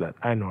events that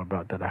I know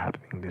about that are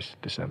happening this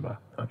December.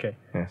 Okay.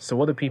 Yeah. So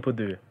what do people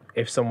do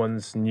if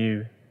someone's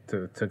new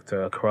to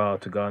Accra,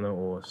 to Ghana,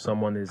 or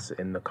someone is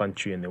in the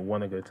country and they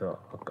want to go to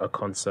a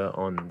concert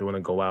they want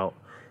to go out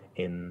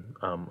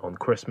on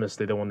Christmas,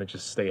 they don't want to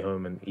just stay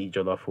home and eat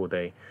jollof all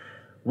day.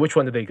 Which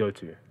one do they go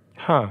to?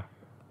 Huh.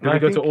 Do they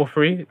go to all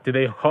three? Do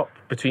they hop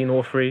between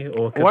all three,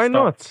 or Why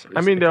not?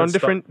 I mean, they're on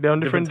different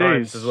times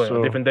days, as well, so-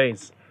 on different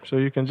days. So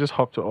you can just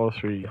hop to all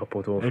three. Hop to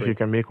all If three. you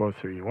can make all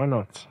three, why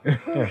not?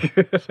 Yeah.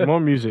 It's more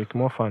music,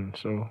 more fun.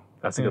 So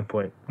That's a good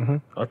point. Mm-hmm.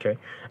 Okay,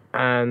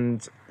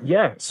 and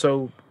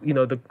so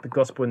the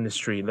gospel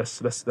industry. Let's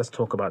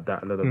talk about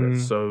that a little Mm. bit.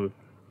 So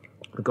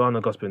the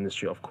Ghana gospel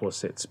industry, of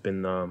course, it's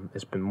been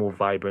more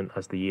vibrant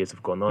as the years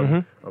have gone on.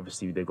 Mm-hmm.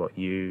 Obviously, they got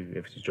you.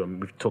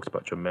 We've talked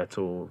about your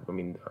metal. I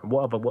mean, who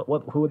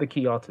are the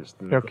key artists?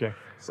 Okay.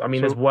 So, I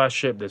mean, there's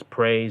worship, there's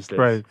praise,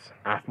 there's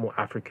Right. more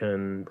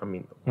African. I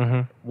mean,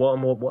 Mm-hmm. what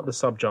are the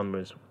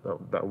subgenres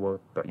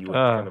that you would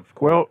kind of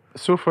call? Well,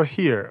 so for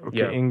here,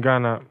 in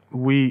Ghana,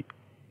 we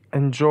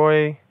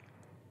enjoy.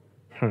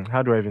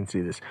 How do I even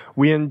say this?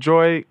 We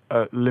enjoy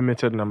a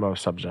limited number of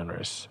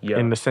subgenres. Yeah.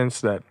 In the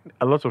sense that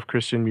a lot of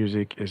Christian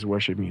music is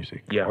worship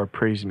music or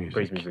praise music.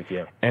 Praise music,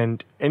 yeah.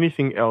 And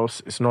anything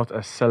else is not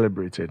as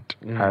celebrated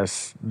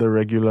as the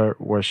regular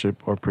worship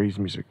or praise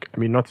music. I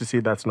mean, not to say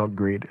that's not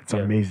great. It's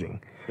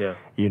amazing. Yeah.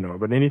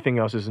 But anything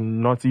else is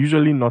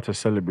usually not as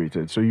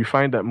celebrated. So you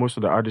find that most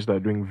of the artists that are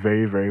doing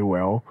very, very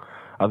well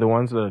are the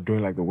ones that are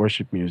doing like the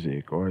worship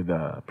music or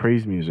the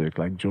praise music,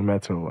 like Joe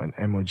Metal and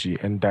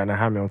Emoji and Diana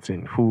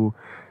Hamilton, who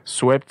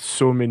swept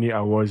so many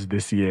awards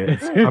this year.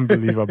 It's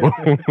unbelievable.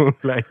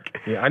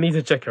 I need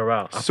to check her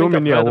out. I so think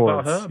many I've heard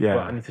awards. about her, but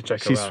I need to check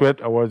her She out.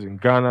 swept awards in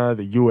Ghana,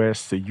 the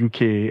US, the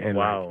UK, and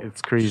Wow,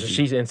 it's crazy. So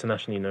she's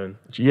internationally known.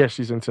 Yeah,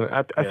 she's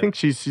international. I think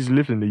she's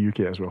lived in the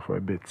UK as well for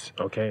a bit.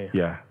 Okay.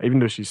 Yeah, even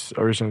though she's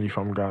originally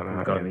from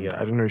Ghana. Ghana, and yeah.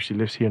 I don't know if she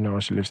lives here now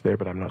or she lives there,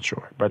 but I'm not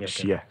sure. But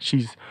okay.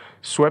 she's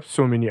swept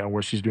so many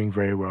awards. She's doing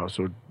very well.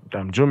 So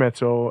Joe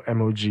Metal,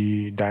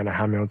 MOG, Diana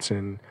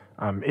Hamilton,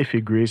 Ife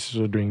Grace is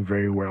also doing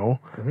very well.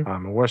 A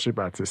worship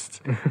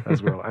artist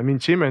as well. I mean,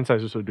 Chimenta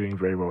is also doing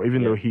very well,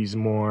 even though he's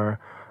more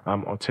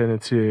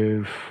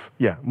alternative,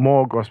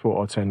 more gospel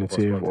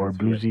alternative or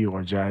bluesy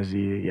or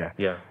jazzy.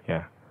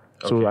 Yeah.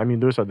 So, Okay. I mean,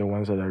 those are the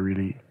ones that are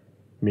really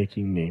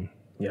making name.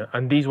 Yeah,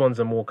 and these ones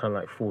are more kind of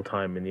like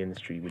full-time in the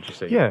industry, would you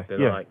say? Yeah, They're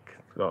yeah. like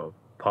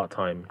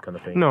part-time kind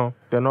of thing. No,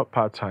 they're not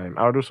part-time.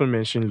 I would also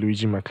mention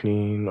Luigi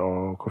McLean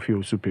or Kofi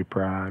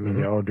Osupepra. I mean,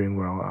 they're all doing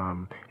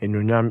well.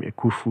 Enunyam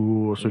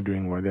Ekufu also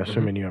doing well. There are so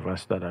many of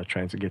us that are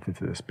trying to get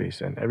into the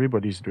space, and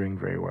everybody's doing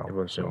very well.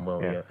 Everyone's doing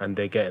well, yeah. And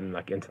they're getting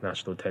like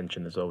international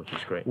attention as well, which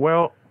is great.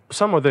 Well,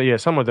 some of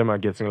them are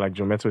getting, like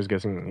Joe Metal is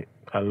getting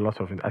a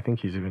lot of it. I think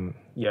he's even...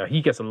 Yeah, he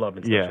gets a lot of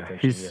international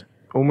attention. He's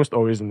almost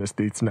always in the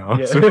States now.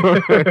 Yeah. So.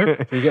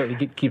 So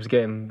he keeps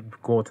going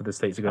to the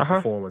States to go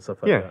perform and stuff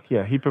like that.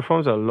 Yeah, he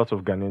performs at a lot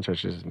of Ghanaian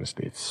churches in the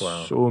States.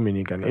 Wow. So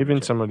many Ghanaian.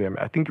 Even some of them.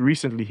 I think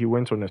recently he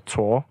went on a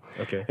tour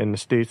in the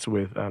States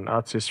with an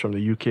artist from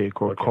the UK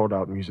called Called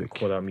Out Music.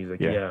 Called Out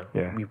Music, Yeah.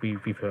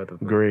 We've heard of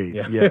them. Great.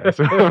 Yeah.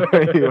 So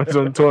he was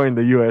on tour in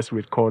the US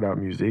with Called Out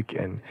Music,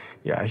 and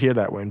I hear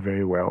that went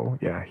very well.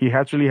 Yeah. He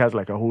actually has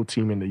like a whole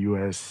team in the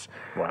US.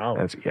 Wow.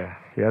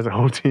 He has a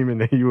whole team in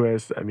the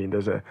US. I mean,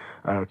 there's a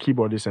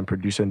keyboardist and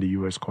producer in the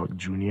US called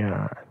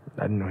Junior.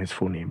 I don't know his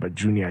full name, but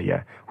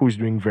Junior, who's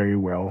doing very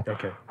well.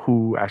 Okay.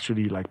 Who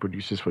actually like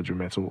produces for Joe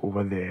Metal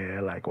over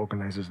there, like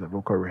organizes the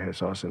vocal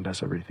rehearsals and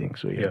does everything.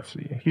 So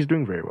he's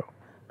doing very well.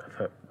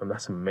 Perfect. And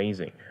that's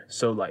amazing.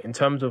 So like in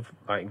terms of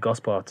like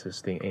gospel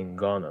artists in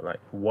Ghana, like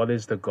what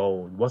is the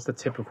goal? What's the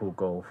typical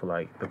goal for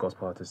like the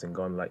gospel artists in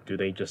Ghana? Like do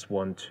they just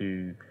want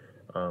to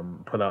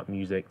put out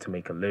music to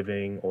make a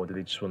living, or do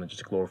they just want to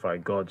just glorify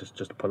God, just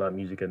to put out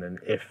music, and then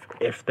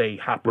if they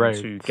happen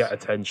to get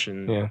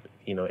attention,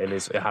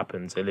 it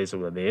happens, it is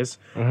what it is,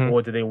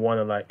 or do they want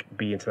to like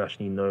be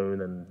internationally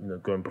known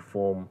and go and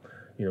perform,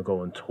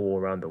 go on tour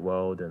around the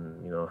world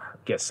and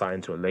get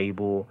signed to a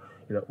label?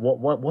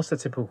 What's the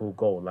typical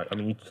goal? Like, I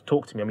mean, you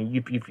talk to me. I mean,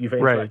 you've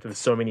interacted with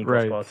so many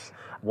gospel artists.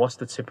 What's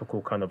the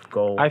typical kind of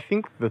goal? I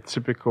think the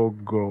typical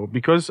goal,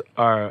 because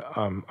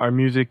our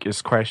music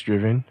is Christ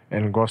driven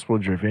and gospel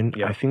driven.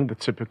 I think the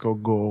typical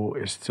goal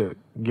is to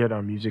get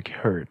our music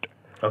heard.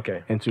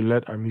 Okay. And to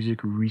let our music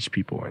reach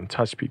people and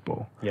touch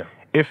people. Yeah.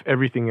 If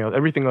everything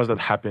else that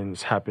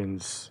happens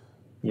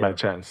by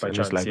chance, and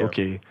it's like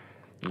okay.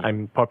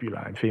 I'm popular,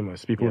 I'm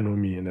famous, people know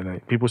me, and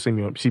then people see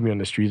me on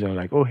the streets and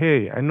like, oh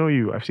hey, I know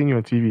you, I've seen you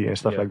on TV and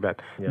stuff like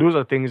that. Those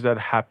are things that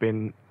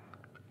happen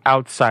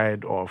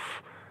outside of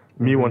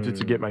me wanting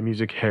to get my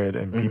music heard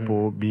and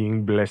people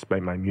being blessed by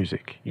my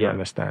music. You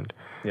understand?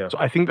 Yeah. So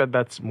I think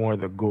that's more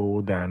the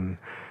goal than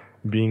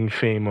being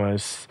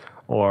famous,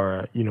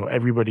 or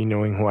everybody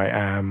knowing who I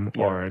am,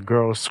 or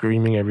girls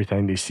screaming every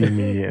time they see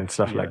me and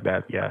stuff like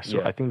that.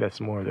 So I think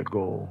that's more the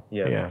goal.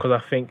 Because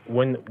I think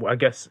I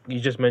guess you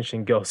just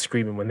mentioned girls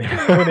screaming when they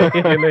hear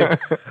your name.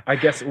 I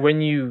guess when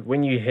you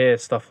hear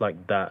stuff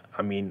like that,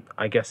 I mean,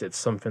 I guess it's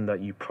something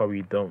that you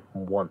probably don't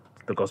want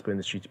the gospel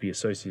industry to be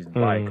associated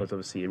by, because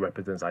obviously it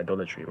represents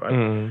idolatry,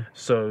 right?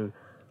 So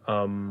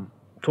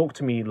talk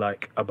to me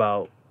like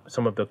about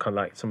some of the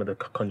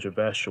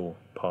controversial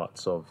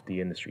parts of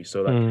the industry.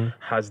 So like,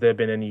 has there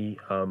been any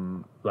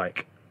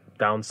like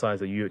downsides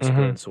that you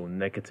experience or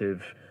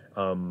negative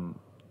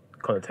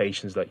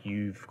connotations that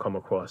you've come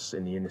across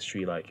in the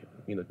industry? Like,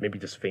 maybe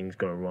just things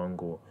going wrong,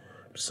 or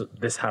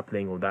this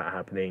happening or that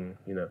happening,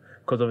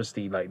 because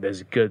obviously like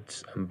there's good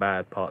and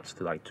bad parts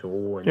to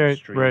all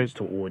industries,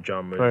 to all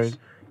genres.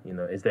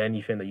 Is there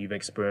anything that you've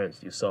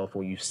experienced yourself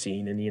or you've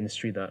seen in the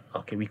industry that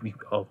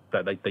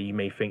that you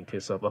may think to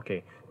yourself,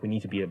 okay, we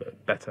need to be a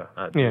bit better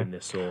at doing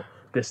this, or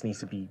this needs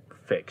to be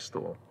fixed?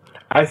 Or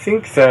I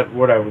think that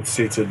what I would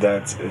say to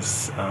that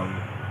is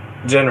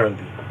generally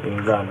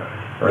in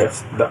Ghana,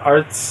 right, the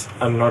arts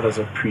are not as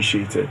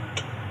appreciated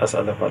as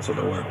other parts of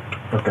the world.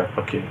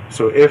 Okay.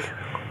 So if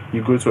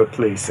you go to a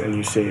place and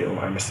you say, oh,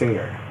 I'm a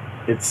singer,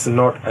 it's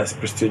not as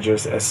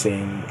prestigious as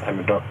saying I'm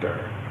a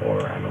doctor,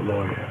 or I'm a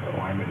lawyer,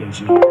 or I'm an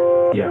engineer,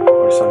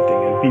 or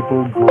something. And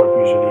people grow up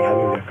usually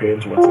having their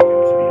parents wanting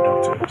them to be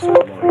doctors, or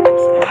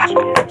lawyers,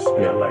 or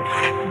engineers.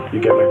 Like, you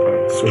get my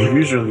point. So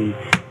usually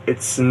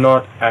it's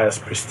not as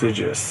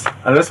prestigious,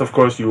 unless of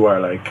course you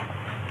are like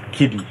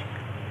Kiddy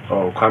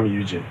or Kwame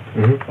Eugene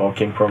or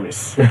King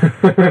Promise,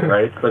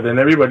 right? But then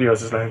everybody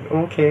else is like,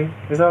 okay,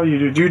 is that what you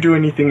do? Do you do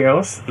anything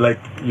else? Like,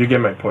 you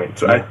get my point.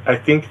 So I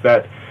think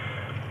that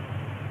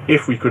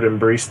if we could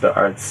embrace the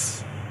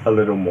arts a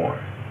little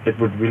more, it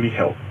would really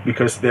help,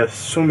 because there's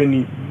so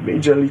many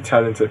majorly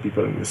talented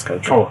people in this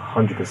country.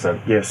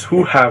 100%. Yes,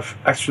 who have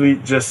actually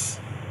just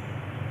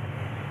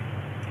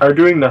are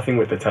doing nothing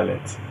with the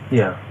talent.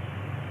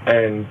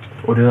 And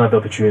or they don't have the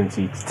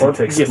opportunity to exploit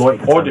the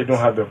talent. Or they don't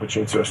have the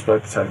opportunity to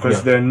exploit the talent,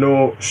 because there are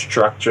no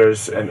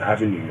structures and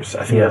avenues.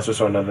 I think that's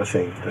also another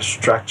thing. The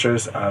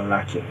structures are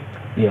lacking.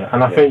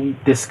 And I think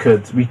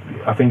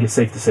I think it's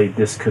safe to say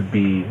this could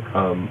be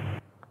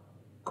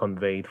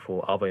conveyed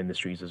for other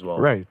industries as well,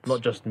 right?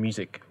 Not just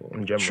music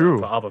in general. True.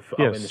 For other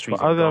industries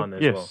in Ghana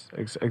as well.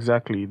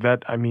 Exactly.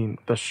 That, I mean,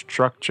 the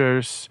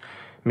structures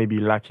may be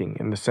lacking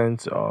in the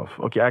sense of,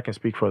 okay, I can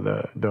speak for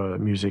the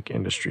music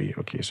industry.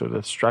 Okay, so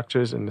the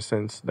structures in the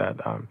sense that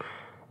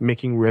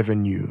making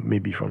revenue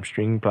maybe from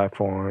streaming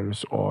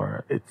platforms,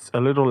 or it's a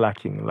little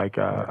lacking, like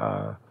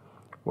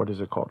what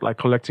is it called? Like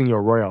collecting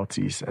your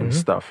royalties and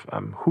stuff.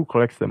 Who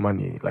collects the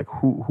money? Like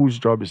whose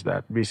job is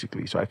that,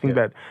 basically? So I think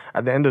that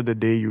at the end of the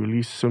day, you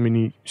release so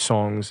many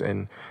songs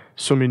and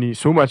so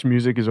much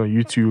music is on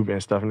YouTube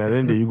and stuff, and at the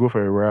end of the day, you go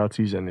for your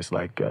royalties, and it's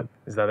like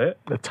is that it?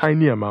 A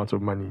tiny amount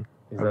of money,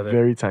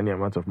 very tiny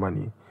amount of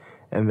money,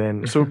 and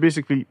then so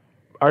basically,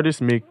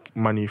 artists make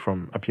money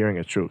from appearing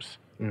at shows.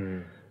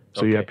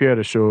 So you appear at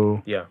a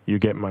show, you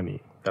get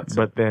money.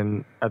 But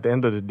then at the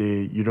end of the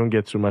day, you don't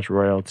get too much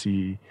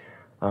royalty.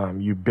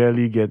 You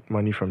barely get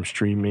money from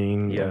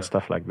streaming and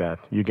stuff like that.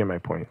 You get my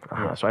point.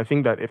 So I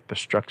think that if the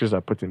structures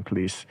are put in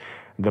place,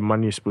 the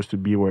money is supposed to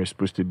be where it's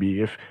supposed to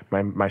be. If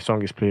my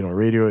song is played on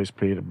radio, is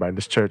played by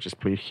this church, is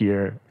played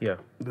here.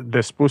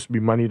 There's supposed to be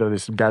money that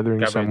is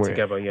gathering somewhere.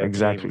 Together,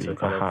 exactly. So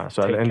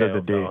at the end of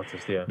the day,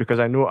 artist, because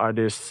I know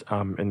artists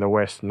in the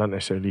West, not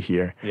necessarily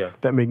here,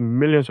 that make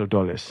millions of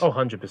dollars.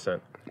 100%.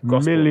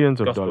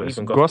 Millions of dollars.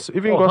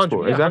 Even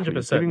gospel, exactly.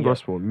 100%, even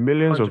gospel,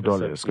 millions of 100%,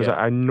 dollars. Because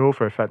I know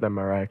for a fact that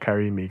Mariah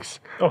Carey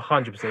makes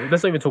 100%.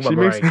 Let's not even talk about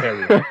Mariah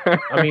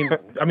Carey.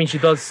 I mean, she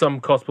does some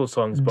gospel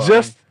songs, but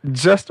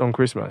just on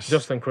Christmas.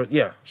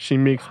 Yeah. She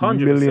makes 100%.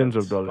 millions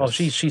of dollars. Oh,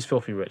 she's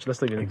filthy rich.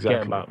 Let's not even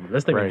Exactly.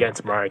 let's not even get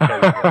into Mariah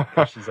Carey,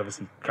 because she's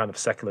obviously kind of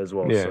secular as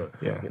well. Yeah, So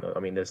yeah. you know, I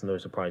mean, there's no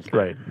surprise there.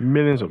 Right,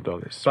 millions of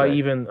dollars. But right.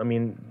 even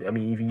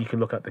even you can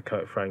look at the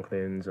Kirk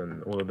Franklins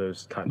and all of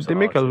those types. They of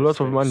make a lot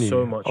artists. of money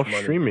so much off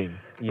money. streaming,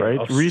 Yeah, right?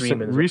 of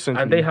streaming as well.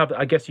 Recently, and they have.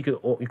 I guess you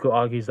could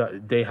argue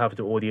that they have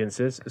the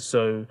audiences.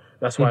 So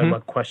that's why my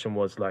question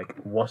was like,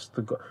 what's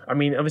the? I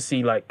mean,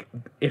 obviously, like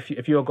if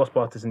you're a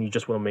gospel artist and you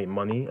just want to make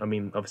money, I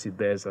mean, obviously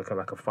there's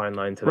like a fine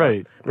line to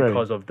Right, that right.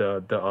 because of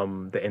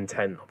the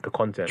intent of the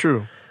content.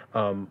 True.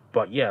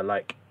 But yeah,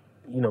 like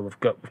with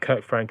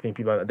Kirk Franklin,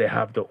 people like that, they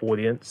have the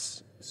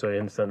audience, so you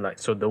understand, like,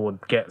 so they will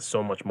get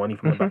so much money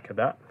from the back of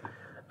that.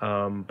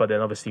 But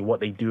then obviously what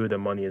they do with the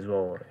money as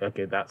well,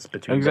 okay, that's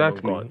between them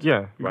and God.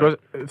 Yeah, because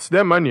it's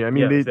their money. I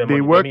mean, it's their they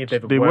money. work. I mean, if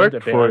they've they worked,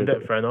 work if they for earned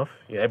it. fair enough.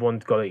 Yeah,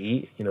 everyone's got to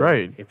eat.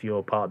 Right. If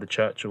you're part of the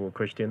church or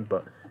Christian,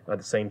 but at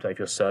the same time, if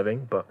you're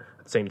serving, but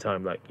at the same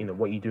time, like,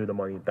 what you do with the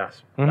money,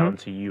 that's down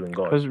to you and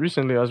God. Because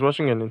recently I was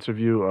watching an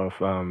interview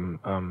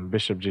of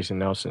Bishop Jason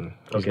Nelson.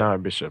 He's Okay. now a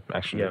bishop,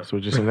 actually. Yeah. So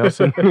Jason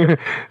Nelson,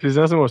 Jason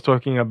Nelson was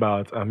talking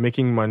about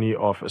making money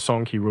off a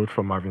song he wrote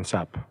for Marvin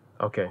Sapp,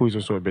 Okay. who is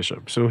also a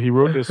bishop. So he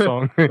wrote this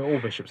song. They're all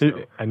bishops now.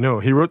 I know.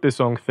 He wrote this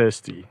song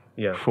 "Thirsty"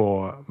 Yeah.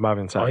 for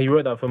Marvin Sapp. Oh, he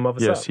wrote that for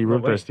Mother Yes, Sapp? he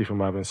wrote No way. "Thirsty" for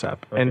Marvin Sapp,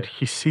 and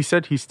he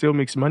said he still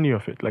makes money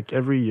off it. Like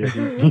every year,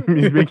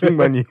 he's making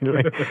money.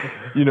 Like,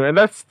 and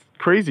that's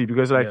crazy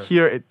because like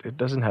here it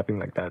doesn't happen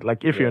like that.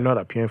 Like if you're not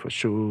appearing for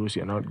shows,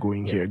 you're not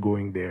going here,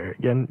 going there,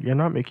 you're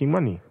not making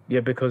money.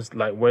 Yeah, because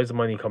like, where's the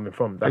money coming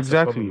from? That's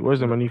Exactly. the problem. Where's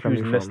the money coming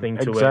Who's from? listening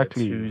to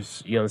Exactly. it?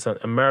 Who's, you understand?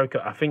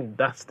 America, I think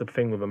that's the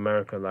thing with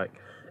America. Like,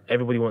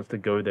 everybody wants to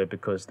go there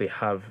because they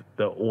have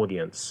the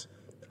audience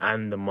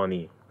and the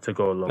money to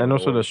go along. And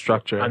with also all the this.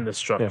 structure. And the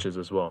structures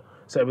as well.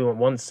 So everyone,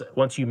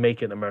 once you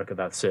make it in America,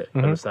 that's it.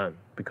 Understand?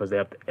 Because they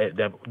have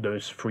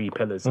those three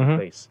pillars in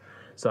place.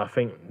 So I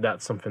think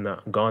that's something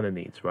that Ghana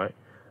needs, right?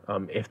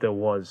 If there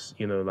was,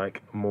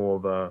 like more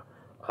of a,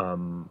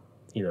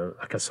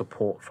 like a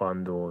support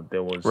fund, or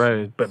there was,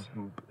 Right. But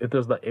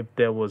if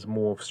there was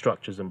more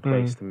structures in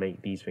place to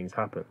make these things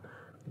happen,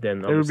 then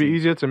It would be obviously-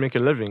 easier to make a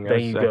living There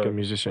as you like go. a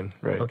musician,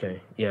 right? Okay,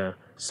 yeah.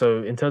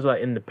 So in terms of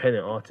like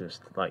independent artists,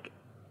 like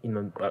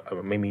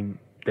maybe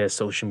there's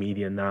social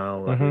media now,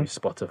 like maybe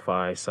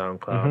Spotify,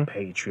 SoundCloud,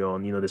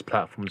 Patreon. There's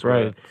platforms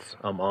Right.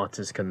 where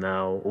artists can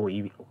now, or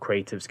even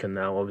creatives can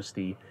now,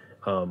 obviously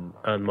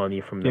earn money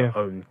from their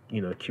own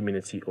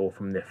community or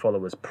from their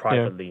followers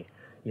privately.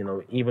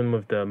 Even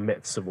with the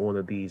midst of all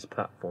of these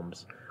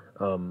platforms,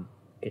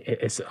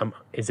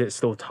 is it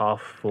still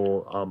tough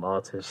for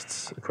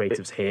artists,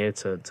 creatives here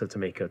to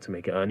make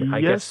it earn?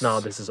 I guess Yes. now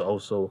this is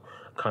also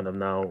kind of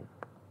now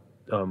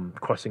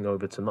crossing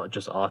over to not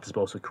just artists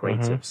but also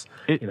creatives.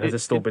 Has it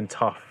still been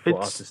tough for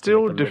artists? It's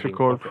still to make a living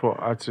difficult off it?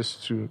 for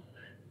artists to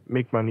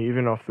make money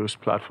even off those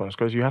platforms,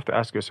 because you have to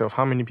ask yourself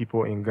how many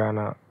people in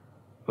Ghana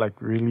like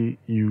really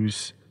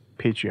use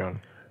Patreon,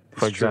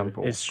 for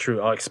example. It's true.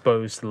 Are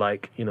exposed to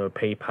like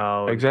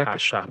PayPal, and Exactly.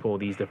 Cash App, all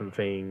these different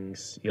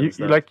things. You You,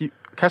 understand?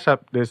 Cash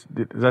App. There's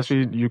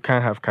actually you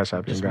can't have Cash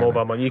App Just in Ghana.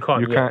 mobile money. You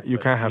can't. You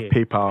can't have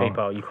PayPal.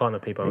 PayPal. You can't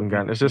have PayPal in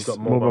Ghana. It's You've just got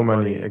mobile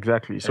money.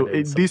 Exactly. So and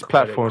then some these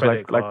platforms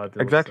credit like card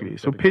or exactly.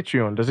 So some-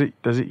 Patreon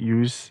does it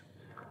use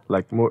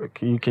like more?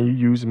 Can you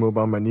use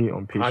mobile money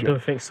on Patreon? I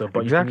don't think so,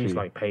 but Exactly. you can use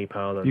like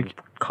PayPal and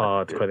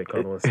credit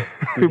card, all that stuff.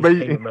 but, These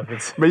you, payment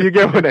methods. but you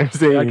get what I'm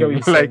saying. I get what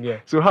you're saying, yeah.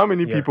 So how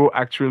many Yeah. people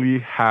actually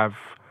have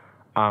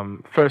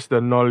first the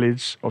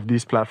knowledge of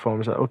these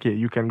platforms that okay,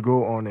 you can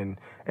go on and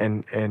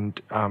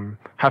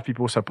have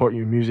people support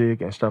your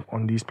music and stuff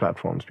on these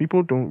platforms?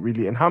 People don't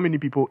really. And how many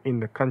people in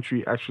the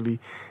country actually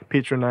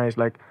patronize?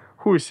 Like,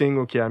 who is saying,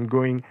 okay, I'm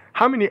going?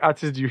 How many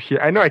artists do you hear?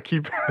 I know I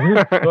keep.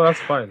 No, that's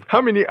fine.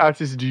 How many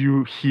artists do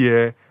you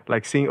hear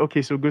like saying,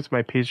 okay, so go to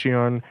my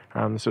Patreon,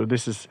 so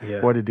this is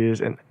what it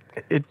is, and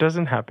it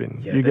doesn't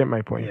happen. Yeah, you get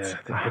my point.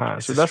 yeah,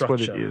 it's So the that's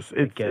what it structure. is.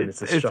 Again, it's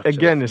the structure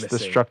again, that's it's the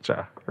missing.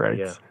 structure, right?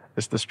 Yeah.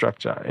 It's the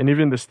structure, and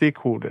even the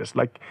stakeholders.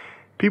 Like,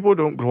 people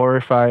don't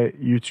glorify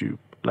YouTube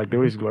like they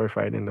always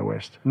glorify it in the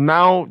West.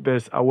 Now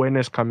there's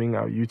awareness coming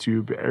out.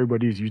 YouTube,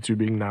 everybody is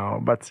YouTubing now,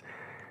 but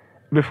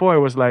before I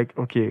was like,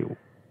 okay,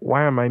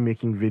 why am I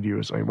making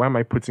videos, or why am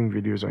I putting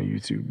videos on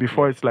YouTube?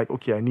 Before it's like,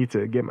 okay, I need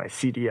to get my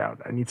CD out.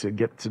 I need to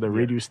get to the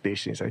radio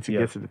stations. I need to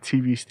get to the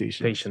TV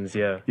stations. Patience,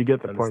 yeah. You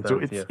get the point. So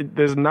Understand,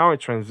 there's now a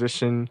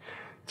transition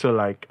to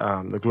like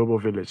the global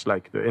village,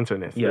 like the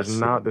internet. Yes.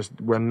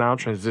 We're now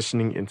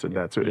transitioning into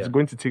that. So it's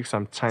going to take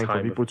some time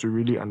for people to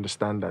really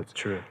understand that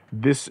True.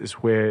 this is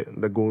where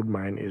the gold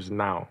mine is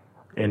now.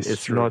 And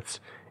it's true. not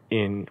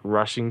in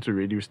rushing to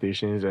radio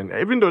stations, and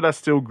even though that's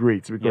still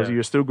great because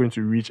you're still going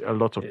to reach a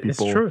lot of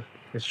people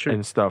It's true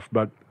and stuff,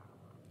 but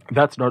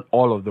that's not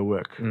all of the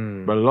work.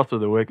 But a lot of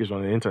the work is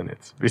on the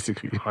internet,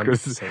 basically.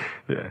 100%.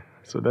 Yeah,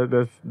 so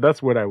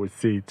that's what I would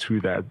say to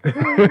that.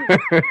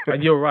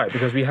 And you're right,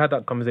 because we had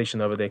that conversation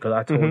the other day, because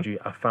I told you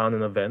I found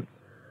an event,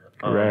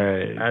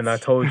 Right. and I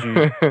told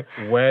you,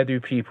 where do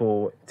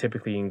people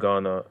typically in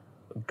Ghana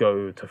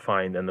go to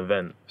find an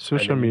event?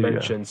 Social and then media. You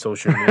mentioned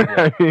social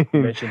media. You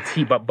mentioned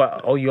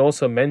you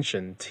also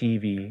mentioned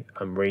TV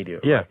and radio.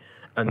 Yeah. Right?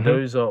 And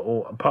those are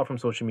all, apart from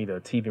social media,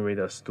 TV and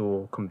radio are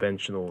still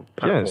conventional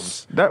platforms.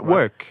 Yes, that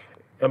work.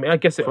 I mean, I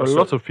guess it for also, a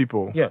lot of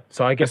people. Yeah,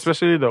 so I guess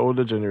especially the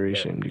older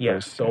generation.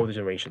 Because, the older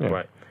generation,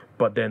 right?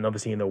 But then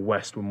obviously in the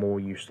West, we're more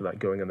used to like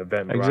going on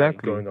Eventbrite,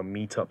 Exactly. going on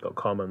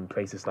Meetup.com and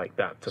places like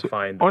that to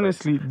find.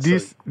 Honestly,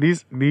 these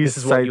this is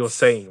sites, what you're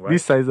saying, right?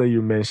 These sites that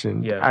you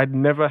mentioned, I'd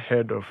never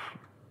heard of.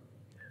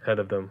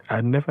 Them.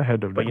 I'd never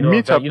heard of but them. You know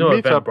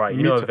Meetup, Eventbrite.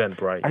 You know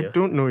Eventbrite. I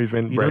don't know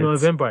Eventbrite. You don't know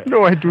Eventbrite?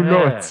 No, I do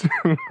not.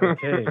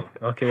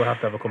 Okay, we'll have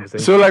to have a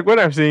conversation. So, like, what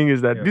I'm saying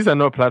is that these are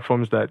not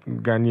platforms that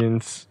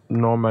Ghanaians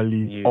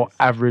normally or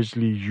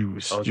averagely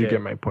use. Okay. Do you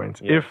get my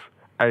point? Yeah.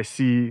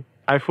 If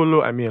I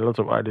follow a lot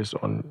of artists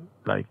on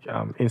like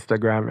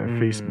Instagram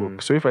and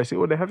Facebook. So if I say,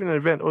 oh, they're having an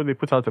event, they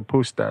put out a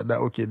poster that,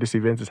 okay, this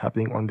event is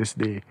happening on this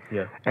day.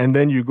 Yeah. And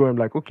then you go and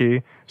like,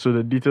 okay, so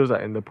the details are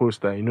in the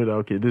poster. You know that,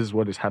 okay, this is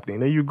what is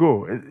happening. Then you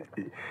go.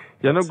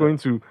 You're not going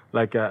to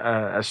like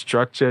a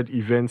structured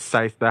event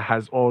site that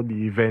has all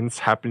the events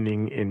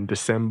happening in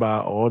December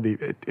or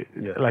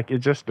like it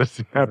just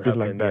doesn't happen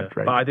like that,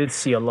 right? But I did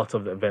see a lot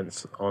of the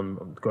events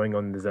going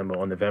on in December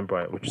on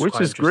Eventbrite, which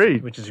is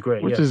great. Which is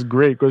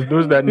great Because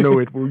those that know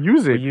it will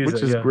use it,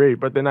 which is it. great.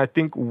 But then I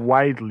think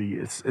widely,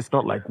 it's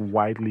not like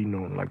widely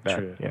known like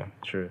that.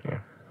 True. Yeah.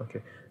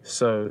 Okay.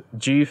 So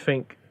do you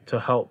think to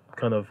help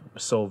kind of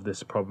solve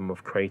this problem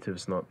of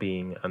creatives not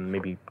being, and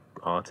maybe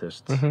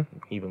artists,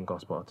 even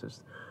gospel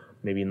artists,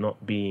 maybe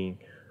not being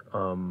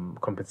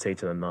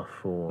compensated enough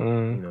for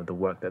the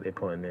work that they're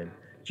putting in?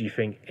 Do you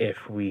think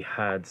if we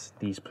had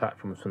these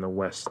platforms from the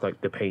West,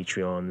 like the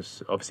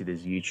Patreons, obviously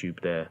there's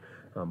YouTube there,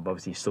 but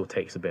obviously it still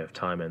takes a bit of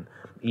time, and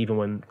even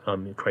when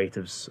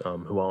creatives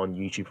who are on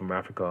YouTube from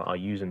Africa are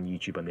using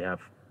YouTube and they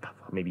have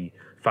maybe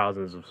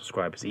thousands of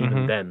subscribers,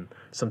 even then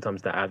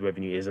sometimes the ad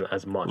revenue isn't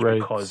as much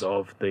because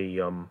of the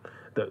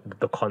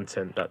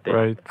content that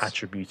they're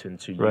attributing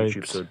to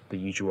YouTube, so the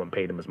YouTube won't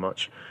pay them as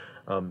much.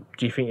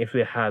 Do you think if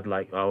they had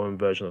like our own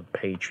version of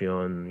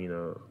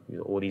Patreon,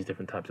 all these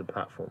different types of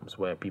platforms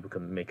where people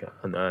can make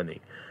an earning,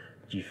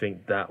 do you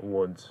think that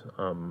would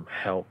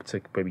help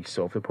to maybe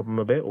solve the problem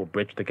a bit or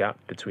bridge the gap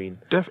between?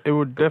 It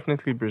would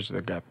definitely bridge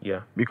the gap.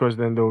 Yeah. Because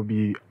then there will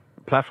be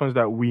platforms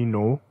that we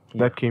know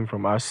that came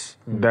from us,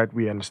 that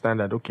we understand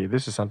that, okay,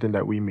 this is something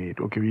that we made.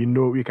 Okay, we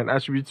know we can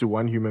attribute to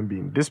one human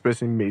being. This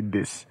person made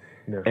this,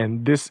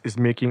 and this is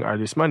making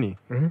artists money.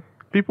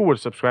 People would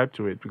subscribe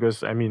to it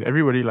because,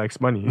 everybody likes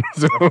money.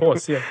 So of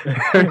course,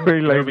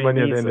 everybody likes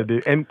money at the end of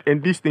the day.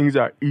 And these things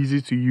are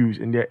easy to use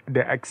and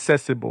they're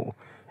accessible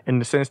in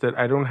the sense that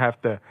I don't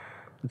have to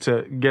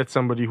get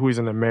somebody who is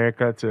in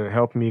America to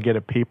help me get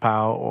a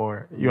PayPal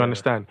or, you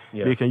understand?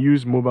 Yeah. They can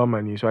use mobile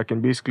money. So I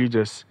can basically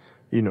just,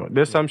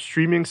 there's some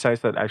streaming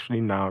sites that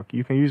actually now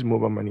you can use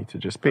mobile money to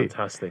just pay.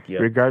 Fantastic, yeah.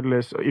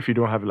 Regardless, if you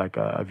don't have like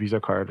a Visa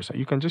card or something,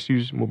 you can just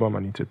use mobile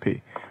money to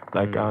pay.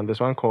 Like there's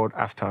one called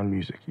Aftown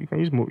Music. You can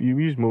use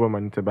mobile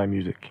money to buy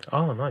music.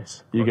 Oh,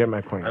 nice. You get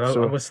my point. And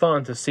I was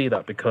starting to see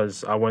that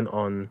because I went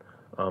on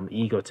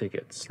Ego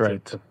Tickets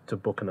to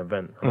book an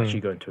event. I'm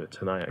actually going to it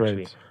tonight,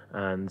 actually.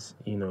 And,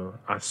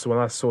 when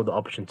I saw the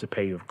option to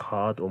pay with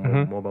card or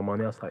mobile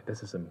money, I was like,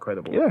 this is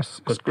incredible. Yes,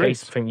 because I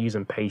think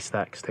using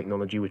PayStack's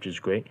technology, which is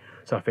great.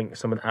 So I think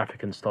some of the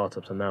African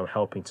startups are now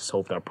helping to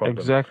solve that problem.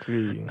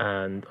 Exactly.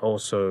 And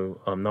also,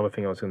 another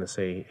thing I was going to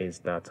say is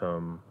that...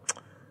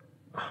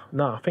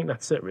 no, I think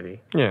that's it,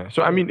 really. Yeah.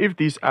 So, if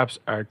these apps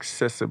are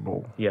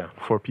accessible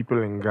for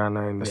people in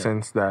Ghana in the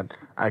sense that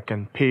I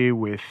can pay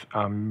with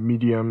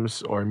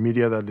mediums or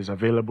media that is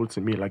available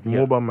to me, like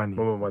mobile money.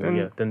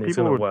 Then it's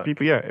going to work. It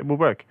will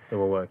work. It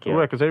will work, It will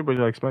work because everybody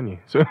likes money.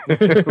 So,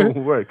 it will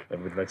work.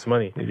 Everybody likes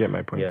money. You get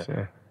my point,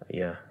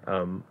 Yeah.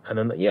 And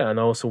then and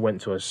I also went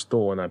to a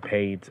store and I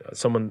paid.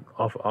 Someone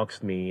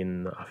asked me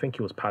I think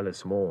it was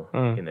Palace Mall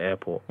in the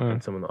airport,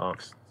 and someone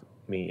asked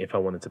me if I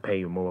wanted to pay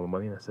you mobile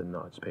money, and I said no,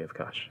 I just pay with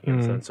cash. You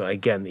understand? So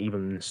again,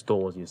 even in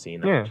stores you're seeing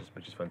that,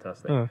 which is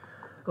fantastic.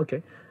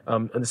 Okay.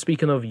 And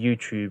speaking of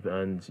YouTube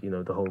and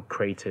the whole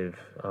creative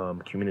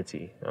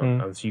community,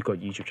 and so you got a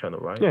YouTube channel,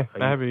 right? Yeah,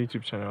 I have a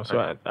YouTube channel.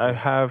 So I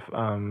have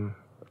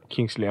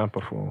Kingsley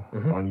Ampoful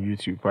on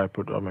YouTube where I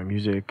put all my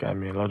music. A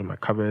lot of my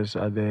covers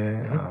are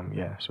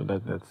there. So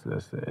that's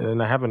it.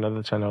 And I have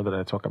another channel that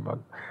I talk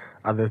about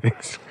other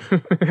things.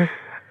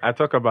 I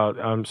talk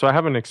about so I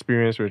have an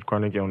experience with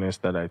chronic illness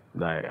that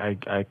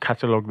I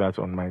catalog that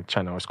on my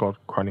channel. It's called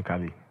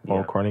Chronically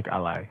or Chronic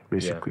Ally,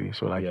 basically.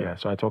 So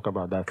so I talk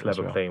about that. Clever as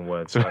well. playing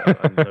words. I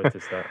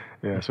noticed that.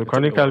 Yeah, so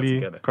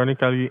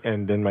Chronically,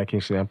 and then my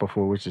Kingsley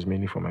Ampoful, which is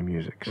mainly for my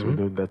music.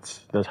 So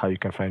that's how you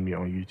can find me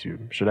on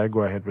YouTube. Should I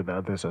go ahead with the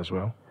others as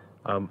well?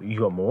 You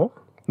got more?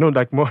 No,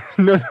 like more.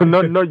 No,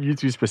 not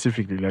YouTube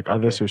specifically. Like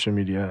other social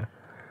media.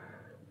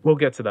 We'll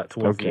get to that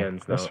towards the end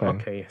now. That's fine.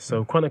 Okay,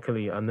 so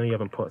chronically, I know you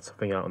haven't put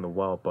something out in a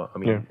while, but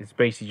it's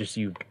basically just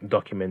you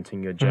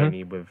documenting your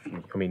journey with,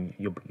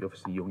 you're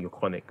obviously your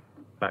chronic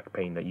back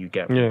pain that you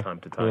get from time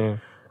to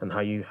time. and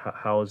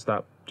how's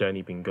that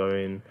journey been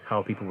going?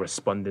 How people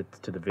responded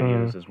to the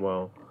videos as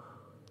well?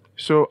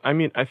 So, I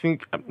mean, I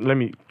think, let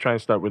me try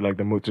and start with like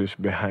the motive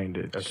behind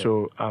it. Okay.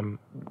 So,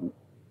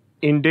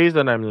 in days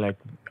that I'm like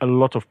a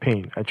lot of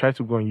pain, I try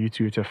to go on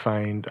YouTube to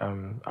find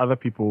other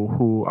people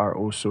who are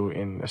also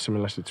in a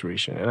similar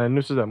situation. And I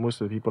notice that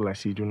most of the people I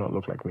see do not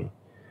look like me.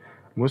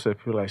 Most of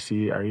the people I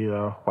see are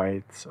either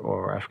white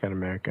or African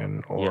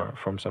American or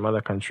from some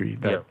other country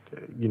that,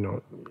 you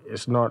know,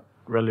 it's not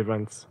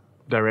relevant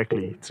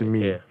directly to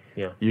me.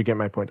 Yeah. You get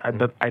my point.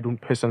 That I don't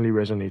personally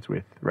resonate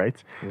with, right?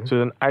 So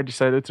then I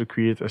decided to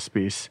create a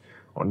space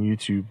on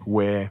YouTube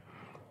where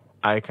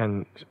I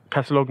can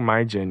catalog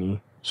my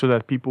journey so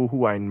that people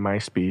who are in my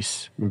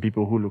space and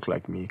people who look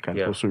like me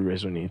can also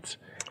resonate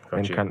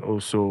can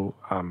also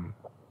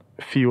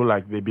feel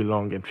like they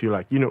belong and feel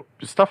like, you know,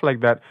 stuff like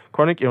that.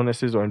 Chronic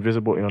illnesses or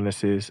invisible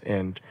illnesses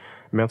and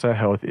mental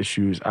health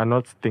issues are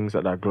not things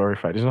that are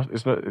glorified.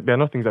 They're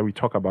not things that we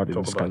talk about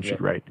in this country,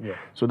 right? Yeah.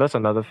 So that's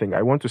another thing.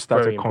 I want to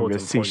start a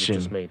conversation.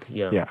 Just made.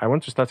 I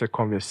want to start a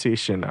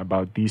conversation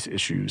about these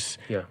issues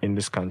in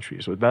this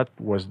country. So that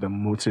was the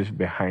motive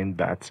behind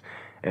that.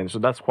 And so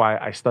that's why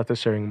I started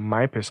sharing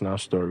my personal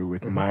story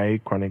with my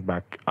chronic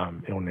back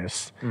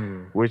illness,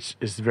 which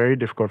is very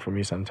difficult for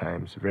me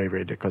sometimes, very,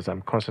 very difficult, because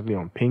I'm constantly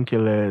on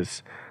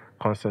painkillers,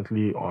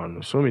 constantly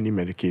on so many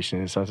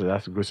medications. Sometimes I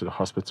have to go to the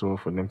hospital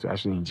for them to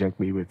actually inject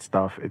me with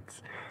stuff.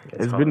 It's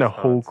been a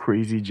whole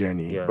crazy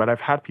journey. But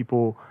I've had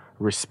people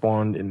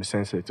respond in the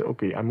sense that,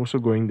 okay, I'm also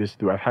going this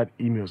through. I've had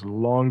emails,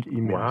 long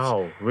emails.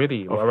 Wow,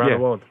 really? Around the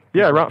world?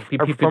 Yeah,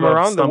 people from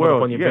around the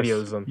world. On your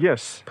videos and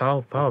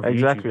Power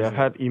exactly. I've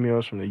had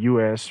emails from the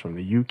US, from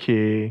the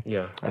UK.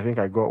 Yeah. I think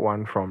I got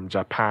one from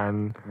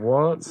Japan.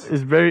 What?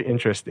 It's very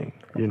interesting,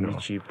 you know.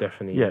 YouTube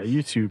definitely. Yeah,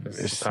 YouTube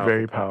is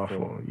very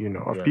powerful, you know,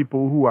 of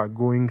people who are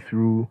going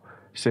through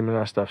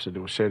similar stuff. So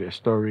they'll share their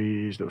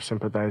stories, they'll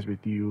sympathize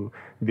with you,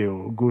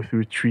 they'll go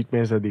through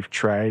treatments that they've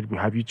tried.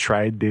 Have you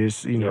tried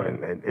this? You know,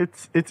 and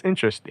it's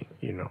interesting,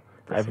 you know.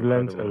 I've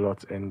learned a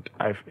lot and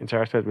I've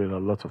interacted with a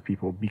lot of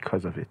people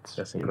because of it.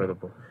 That's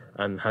incredible. Know?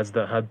 And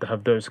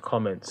have those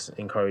comments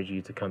encouraged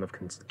you to kind of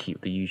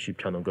keep the YouTube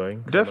channel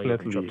going?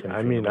 Definitely.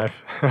 I mean,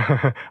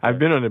 I've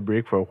been on a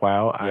break for a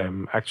while.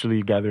 I'm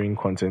actually gathering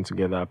content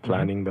together,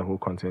 planning the whole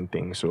content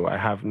thing. So I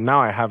have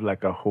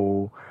like a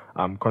whole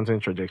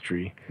content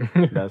trajectory.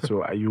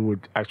 So you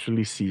would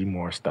actually see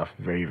more stuff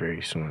very,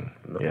 very soon.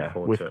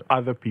 With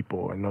other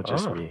people and not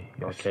just me.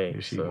 Yes, okay.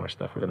 You see more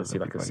stuff. We're gonna see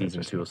like a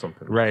season 2 or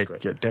something. Right.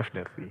 Yeah,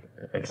 definitely.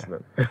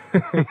 Excellent.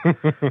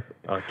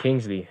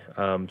 Kingsley,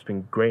 it's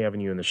been great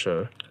having you on the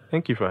show.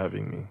 Thank you for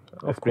having me.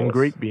 It's been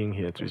great being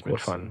here too. It's been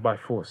fun. By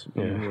force.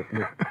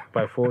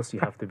 By force, you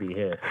have to be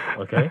here.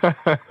 Okay?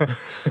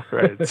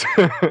 Right.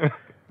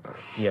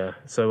 Yeah.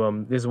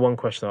 So this is one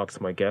question I ask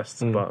my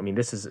guests, but I mean,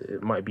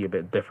 it might be a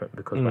bit different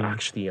because we're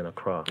actually in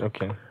Accra.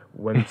 Okay.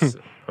 When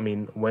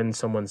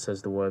someone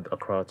says the word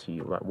Accra to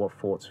you, like what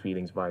thoughts,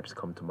 feelings, vibes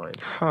come to mind?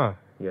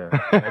 Yeah.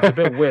 It's a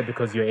bit weird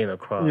because you're in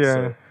Accra.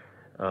 Yeah.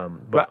 So,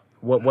 but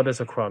what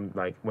does Accra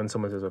like? When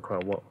someone says Accra,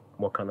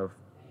 what kind of?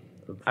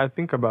 I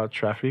think about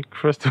traffic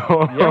first of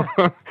all.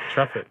 Yeah.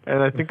 Traffic.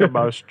 And I think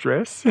about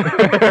stress.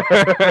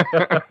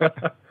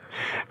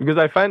 Because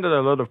I find that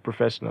a lot of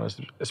professionals,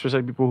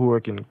 especially people who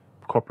work in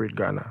corporate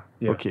Ghana,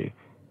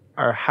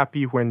 are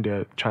happy when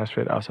they're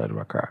transferred outside of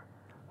Accra.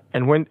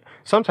 And when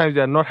sometimes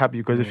they're not happy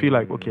because they feel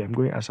like, okay, I'm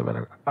going outside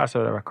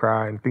of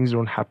Accra and things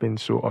don't happen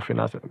so often.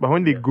 But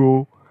when they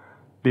go,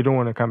 they don't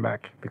want to come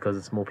back. Because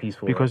it's more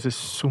peaceful. Because it's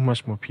so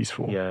much more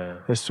peaceful. Yeah.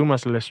 There's so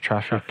much less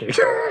traffic.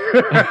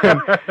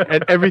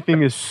 and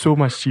everything is so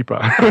much cheaper.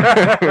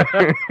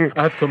 I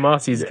had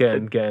Kumasi's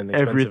getting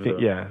everything.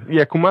 Though.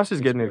 Yeah.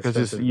 Kumasi's getting it because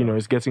it's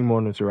getting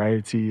more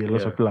notoriety. A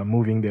lot of people are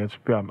moving there.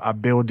 People are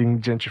building.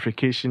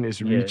 Gentrification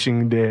is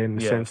reaching there in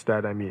the sense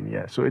that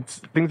so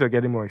things are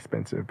getting more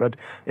expensive. But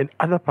in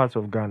other parts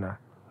of Ghana,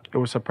 it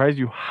will surprise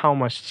you how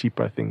much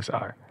cheaper things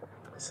are.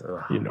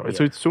 So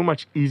it's so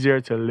much easier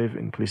to live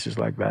in places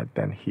like that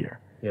than here.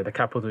 Yeah, the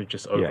capital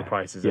just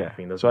overprices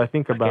everything. So I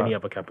think like about any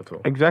other capital.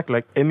 Exactly,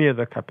 like any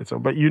other capital.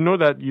 But you know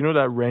that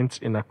rent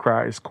in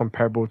Accra is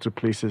comparable to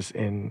places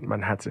in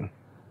Manhattan.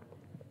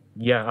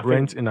 Yeah,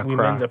 rent in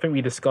Accra. I think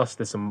we discussed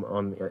this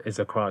on is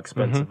Accra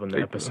expensive on the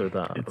episode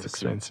that it's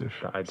expensive.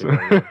 That I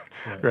did.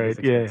 Right?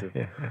 Yeah,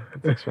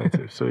 it's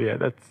expensive. So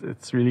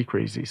it's really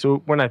crazy.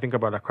 So when I think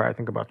about Accra, I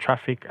think about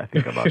traffic. I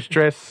think about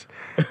stress.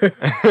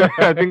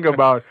 I think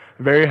about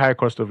very high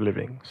cost of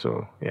living.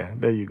 So yeah,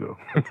 there you go.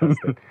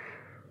 Fantastic.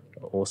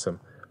 Awesome.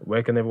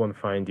 Where can everyone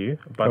find you?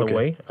 By the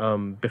way,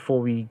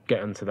 before we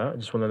get into that, I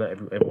just want to let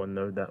everyone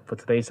know that for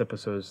today's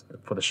episodes,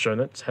 for the show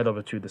notes, head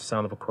over to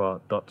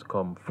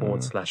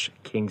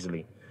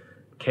thesoundofaccra.com/Kingsley.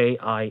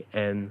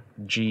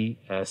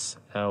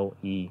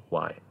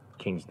 KINGSLEY.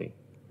 Kingsley.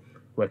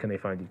 Where can they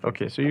find you?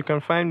 Okay, so you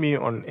can find me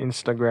on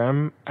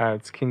Instagram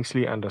at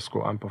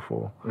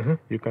Kingsley_Ampoful.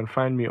 You can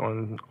find me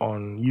on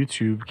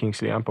YouTube,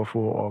 Kingsley Ampoful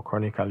or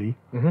Chronically.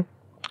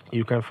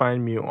 You can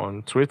find me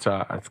on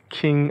Twitter at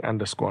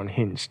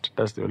king_unhinged.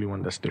 That's the only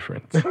one that's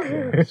different.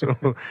 Yeah, so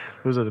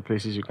those are the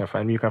places you can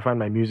find me. You can find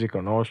my music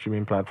on all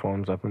streaming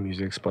platforms, Apple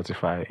Music,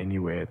 Spotify,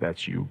 anywhere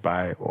that you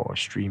buy or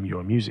stream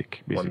your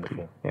music, basically.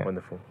 Wonderful. Yeah.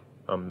 Wonderful.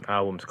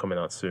 Album's coming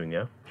out soon,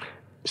 yeah?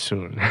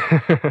 Soon.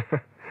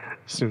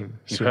 Soon.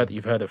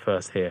 You've heard it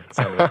first here,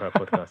 Sound of the Crowd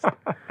podcast.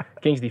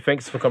 Kingsley,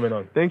 thanks for coming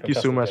on. Thank you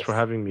so Fantastic much guest. for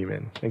having me,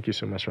 man. Thank you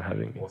so much for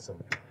having me.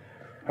 Awesome.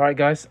 All right,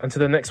 guys, until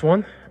the next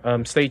one,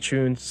 stay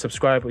tuned,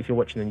 subscribe if you're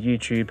watching on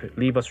YouTube,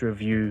 leave us a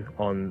review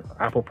on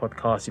Apple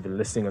Podcasts if you're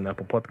listening on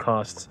Apple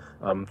Podcasts,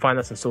 find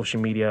us on social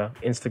media,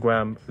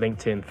 Instagram,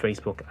 LinkedIn,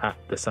 Facebook at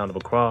The Sound of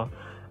Accra,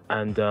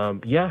 and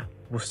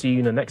we'll see you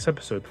in the next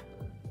episode.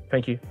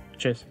 Thank you.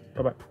 Cheers.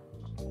 Bye-bye.